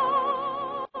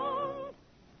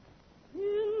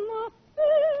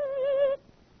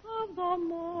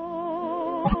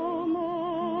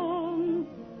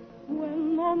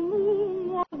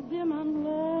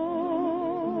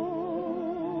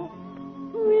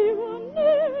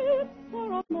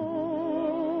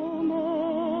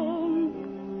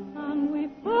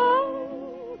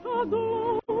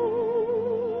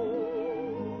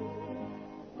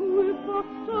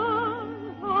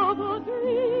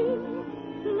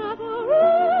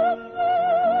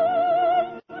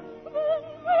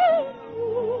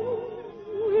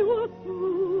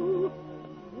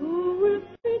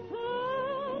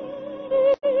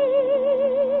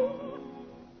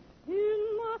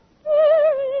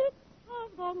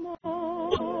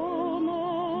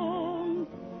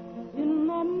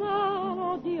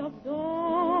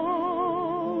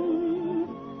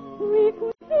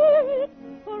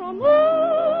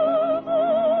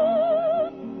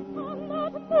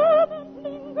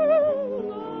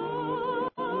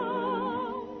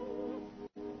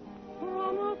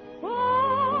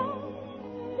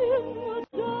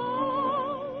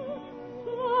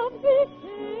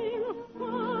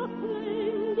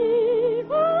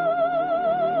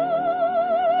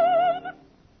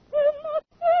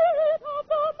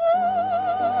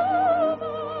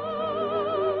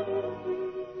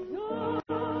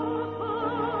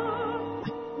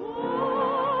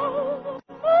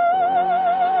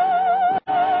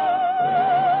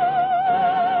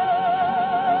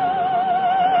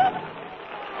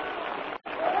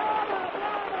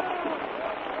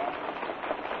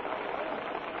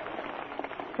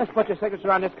 Just put your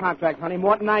signature on this contract, honey.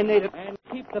 Morton, I need it. And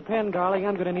keep the pen, darling.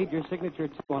 I'm going to need your signature,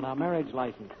 too, on our marriage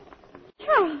license.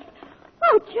 Charles!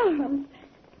 Oh, Charles!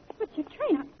 But your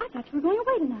train, I thought you were going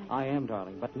away tonight. I am,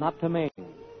 darling, but not to Maine.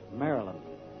 Maryland.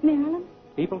 Maryland?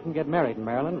 People can get married in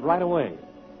Maryland right away,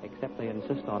 except they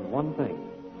insist on one thing.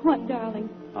 What, darling?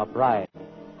 A bride.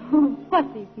 Oh,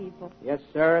 fussy people. Yes,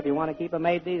 sir. If you want to keep a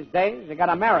maid these days, you got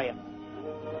to marry him.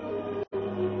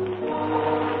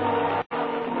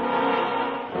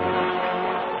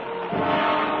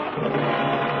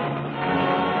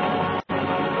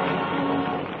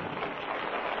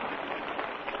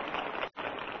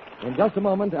 In just a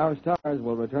moment, our stars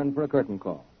will return for a curtain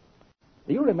call.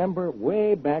 Do you remember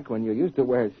way back when you used to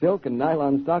wear silk and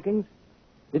nylon stockings?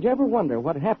 Did you ever wonder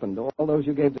what happened to all those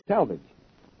you gave to salvage?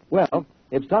 Well,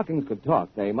 if stockings could talk,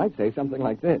 they might say something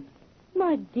like this.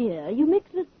 My dear, you mix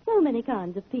with so many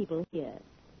kinds of people here.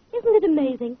 Isn't it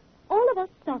amazing? All of us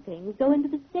stockings go into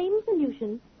the same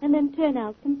solution and then turn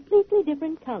out completely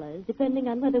different colors depending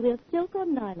on whether we're silk or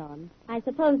nylon. I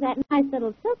suppose that nice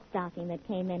little silk stocking that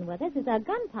came in with us is a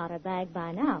gunpowder bag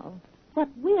by now. What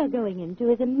we're going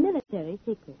into is a military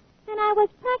secret. And I was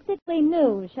practically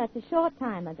new such a short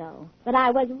time ago. But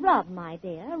I was rubbed, my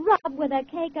dear, rubbed with a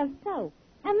cake of soap.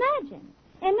 Imagine.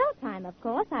 In no time, of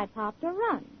course, I popped a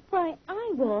run. Why,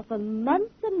 I wore for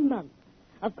months and months.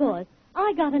 Of course,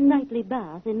 I got a nightly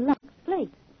bath in Lux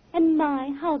Flakes. And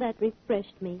my, how that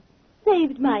refreshed me.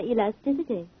 Saved my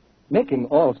elasticity. Making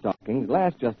all stockings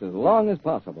last just as long as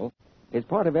possible is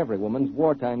part of every woman's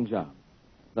wartime job.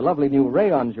 The lovely new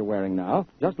rayons you're wearing now,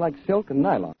 just like silk and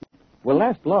nylon, will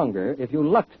last longer if you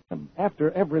lux them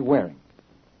after every wearing.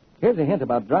 Here's a hint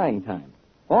about drying time.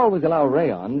 Always allow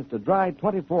rayons to dry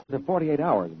 24 to 48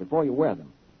 hours before you wear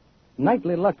them.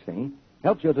 Nightly luxing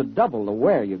helps you to double the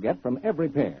wear you get from every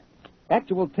pair.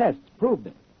 Actual tests prove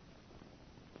this.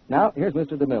 Now, here's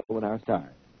Mr. DeMille with our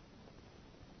stars.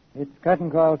 It's curtain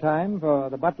call time for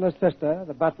the butler's sister,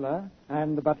 the butler,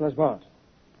 and the butler's boss.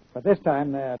 But this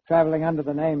time they're traveling under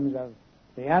the names of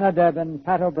Deanna Durbin,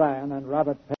 Pat O'Brien, and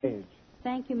Robert Paige.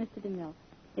 Thank you, Mr. DeMille.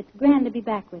 It's grand to be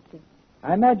back with you.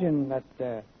 I imagine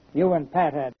that you and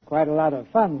Pat had quite a lot of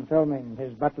fun filming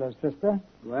his butler's sister.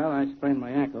 Well, I sprained my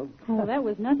ankle. Oh, that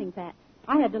was nothing, Pat.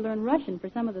 I had to learn Russian for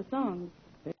some of the songs.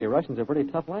 Hey, Russian's a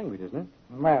pretty tough language, isn't it?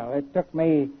 Well, it took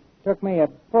me a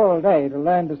full day to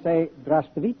learn to say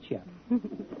Zdravstvuyte.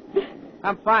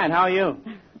 I'm fine. How are you?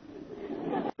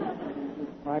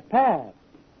 Why, Pat,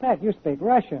 you speak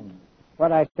Russian.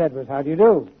 What I said was, how do you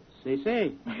do?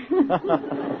 Si.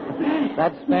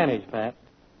 That's Spanish, Pat.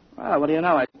 Well, what do you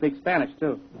know? I speak Spanish,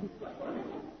 too.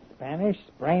 Spanish,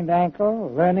 sprained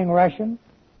ankle, learning Russian.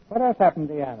 What else happened,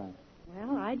 Deanna?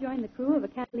 Well, I joined the crew of a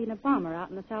Catalina bomber out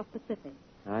in the South Pacific.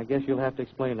 I guess you'll have to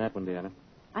explain that one, Deanna.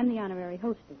 I'm the honorary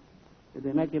hostess. Did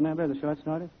they make you a member of the short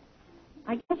snorters?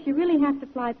 I guess you really have to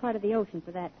fly part of the ocean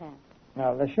for that, Pat.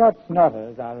 Well, the Short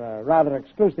Snorters are a rather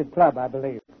exclusive club, I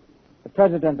believe. The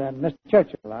president and Mr.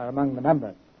 Churchill are among the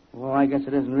members. Well, I guess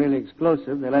it isn't really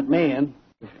exclusive. They let me in.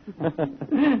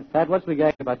 Pat, what's the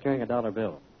gag about carrying a dollar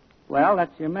bill? Well,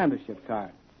 that's your membership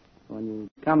card. When you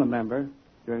become a member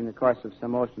during the course of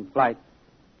some ocean flight,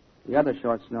 the other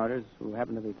short snorters who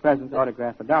happen to be present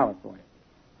autograph a dollar for you.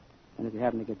 And if you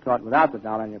happen to get caught without the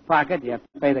dollar in your pocket, you have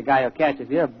to pay the guy who catches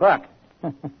you $1.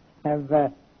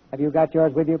 Have you got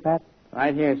yours with you, Pat?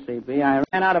 Right here, CB. I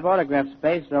ran out of autograph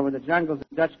space over the jungles of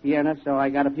Dutch Guiana, so I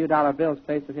got a few dollar bills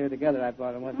pasted here together. I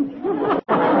brought them with me.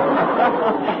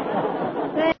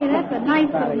 Say, that's a nice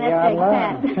little nest egg,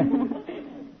 Pat.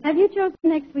 Have you chosen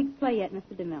next week's play yet,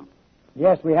 Mr. DeMille?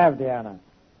 Yes, we have, Deanna.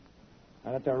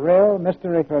 And it's a real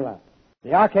mystery thriller. The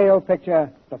RKO picture,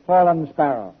 The Fallen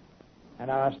Sparrow. And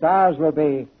our stars will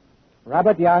be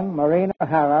Robert Young, Maureen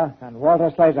O'Hara, and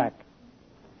Walter Slezak.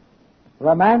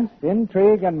 Romance,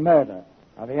 intrigue, and murder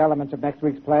are the elements of next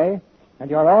week's play, and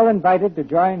you're all invited to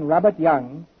join Robert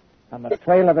Young on the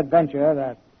trail of adventure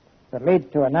that leads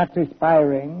to a Nazi spy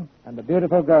ring and the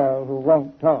beautiful girl who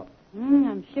won't talk.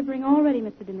 I'm shivering already,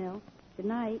 Mr. DeMille. Good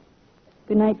night.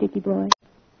 Good night, Dickie boy.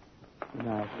 Good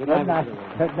night. Good night.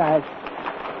 Good night.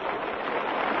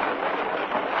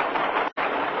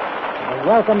 The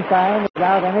welcome sign is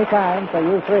out any time for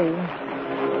you three.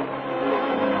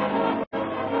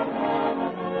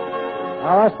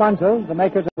 Our sponsors, the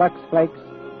makers of Lux Flakes,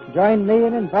 join me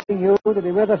in inviting you to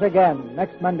be with us again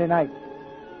next Monday night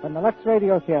when the Lux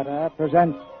Radio Theater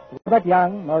presents Robert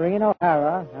Young, Maureen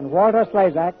O'Hara, and Walter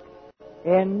Slezak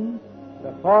in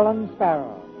The Fallen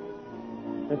Sparrow.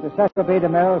 This is Cecil B.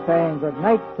 DeMille saying good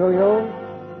night to you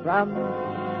from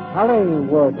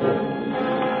Hollywood.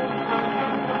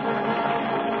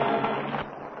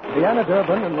 Deanna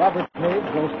Durbin and Robert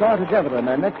Paige will star together in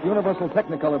their next Universal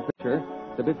Technicolor picture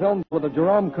to be filmed with a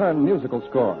Jerome Kern musical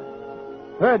score.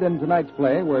 Heard in tonight's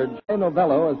play were Jay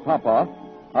Novello as Popoff,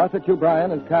 Arthur Q.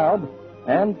 Bryan as Calb,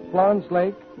 and Florence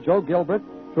Lake, Joe Gilbert,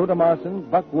 Truda Marson,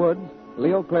 Buck Woods,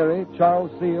 Leo Cleary,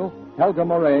 Charles Seal, Helga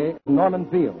Moret, and Norman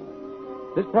Field.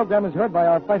 This program is heard by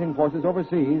our fighting forces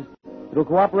overseas through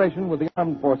cooperation with the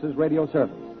Armed Forces Radio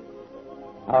Service.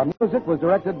 Our music was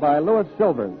directed by Louis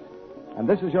Silvers. And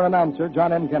this is your announcer,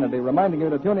 John M. Kennedy, reminding you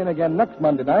to tune in again next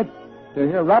Monday night to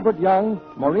hear Robert Young,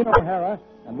 Maureen O'Hara,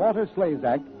 and Walter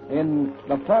Slazak in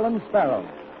The Fallen Sparrow.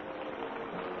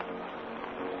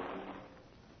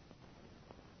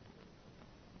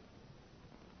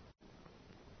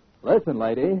 Listen,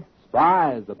 lady,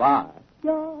 spry is the buy.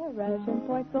 Your ration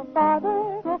points go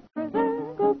farther, go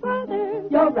further, go farther.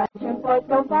 Your ration points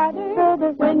go farther,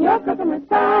 further when you're cooking with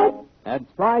Spry. And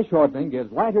Spry shortening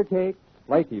gives lighter cakes,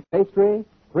 flaky pastry,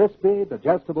 crispy,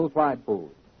 digestible fried food.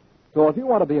 So if you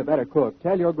want to be a better cook,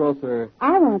 tell your grocer,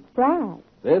 I want Spry.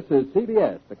 This is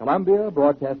CBS, the Columbia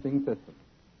Broadcasting System.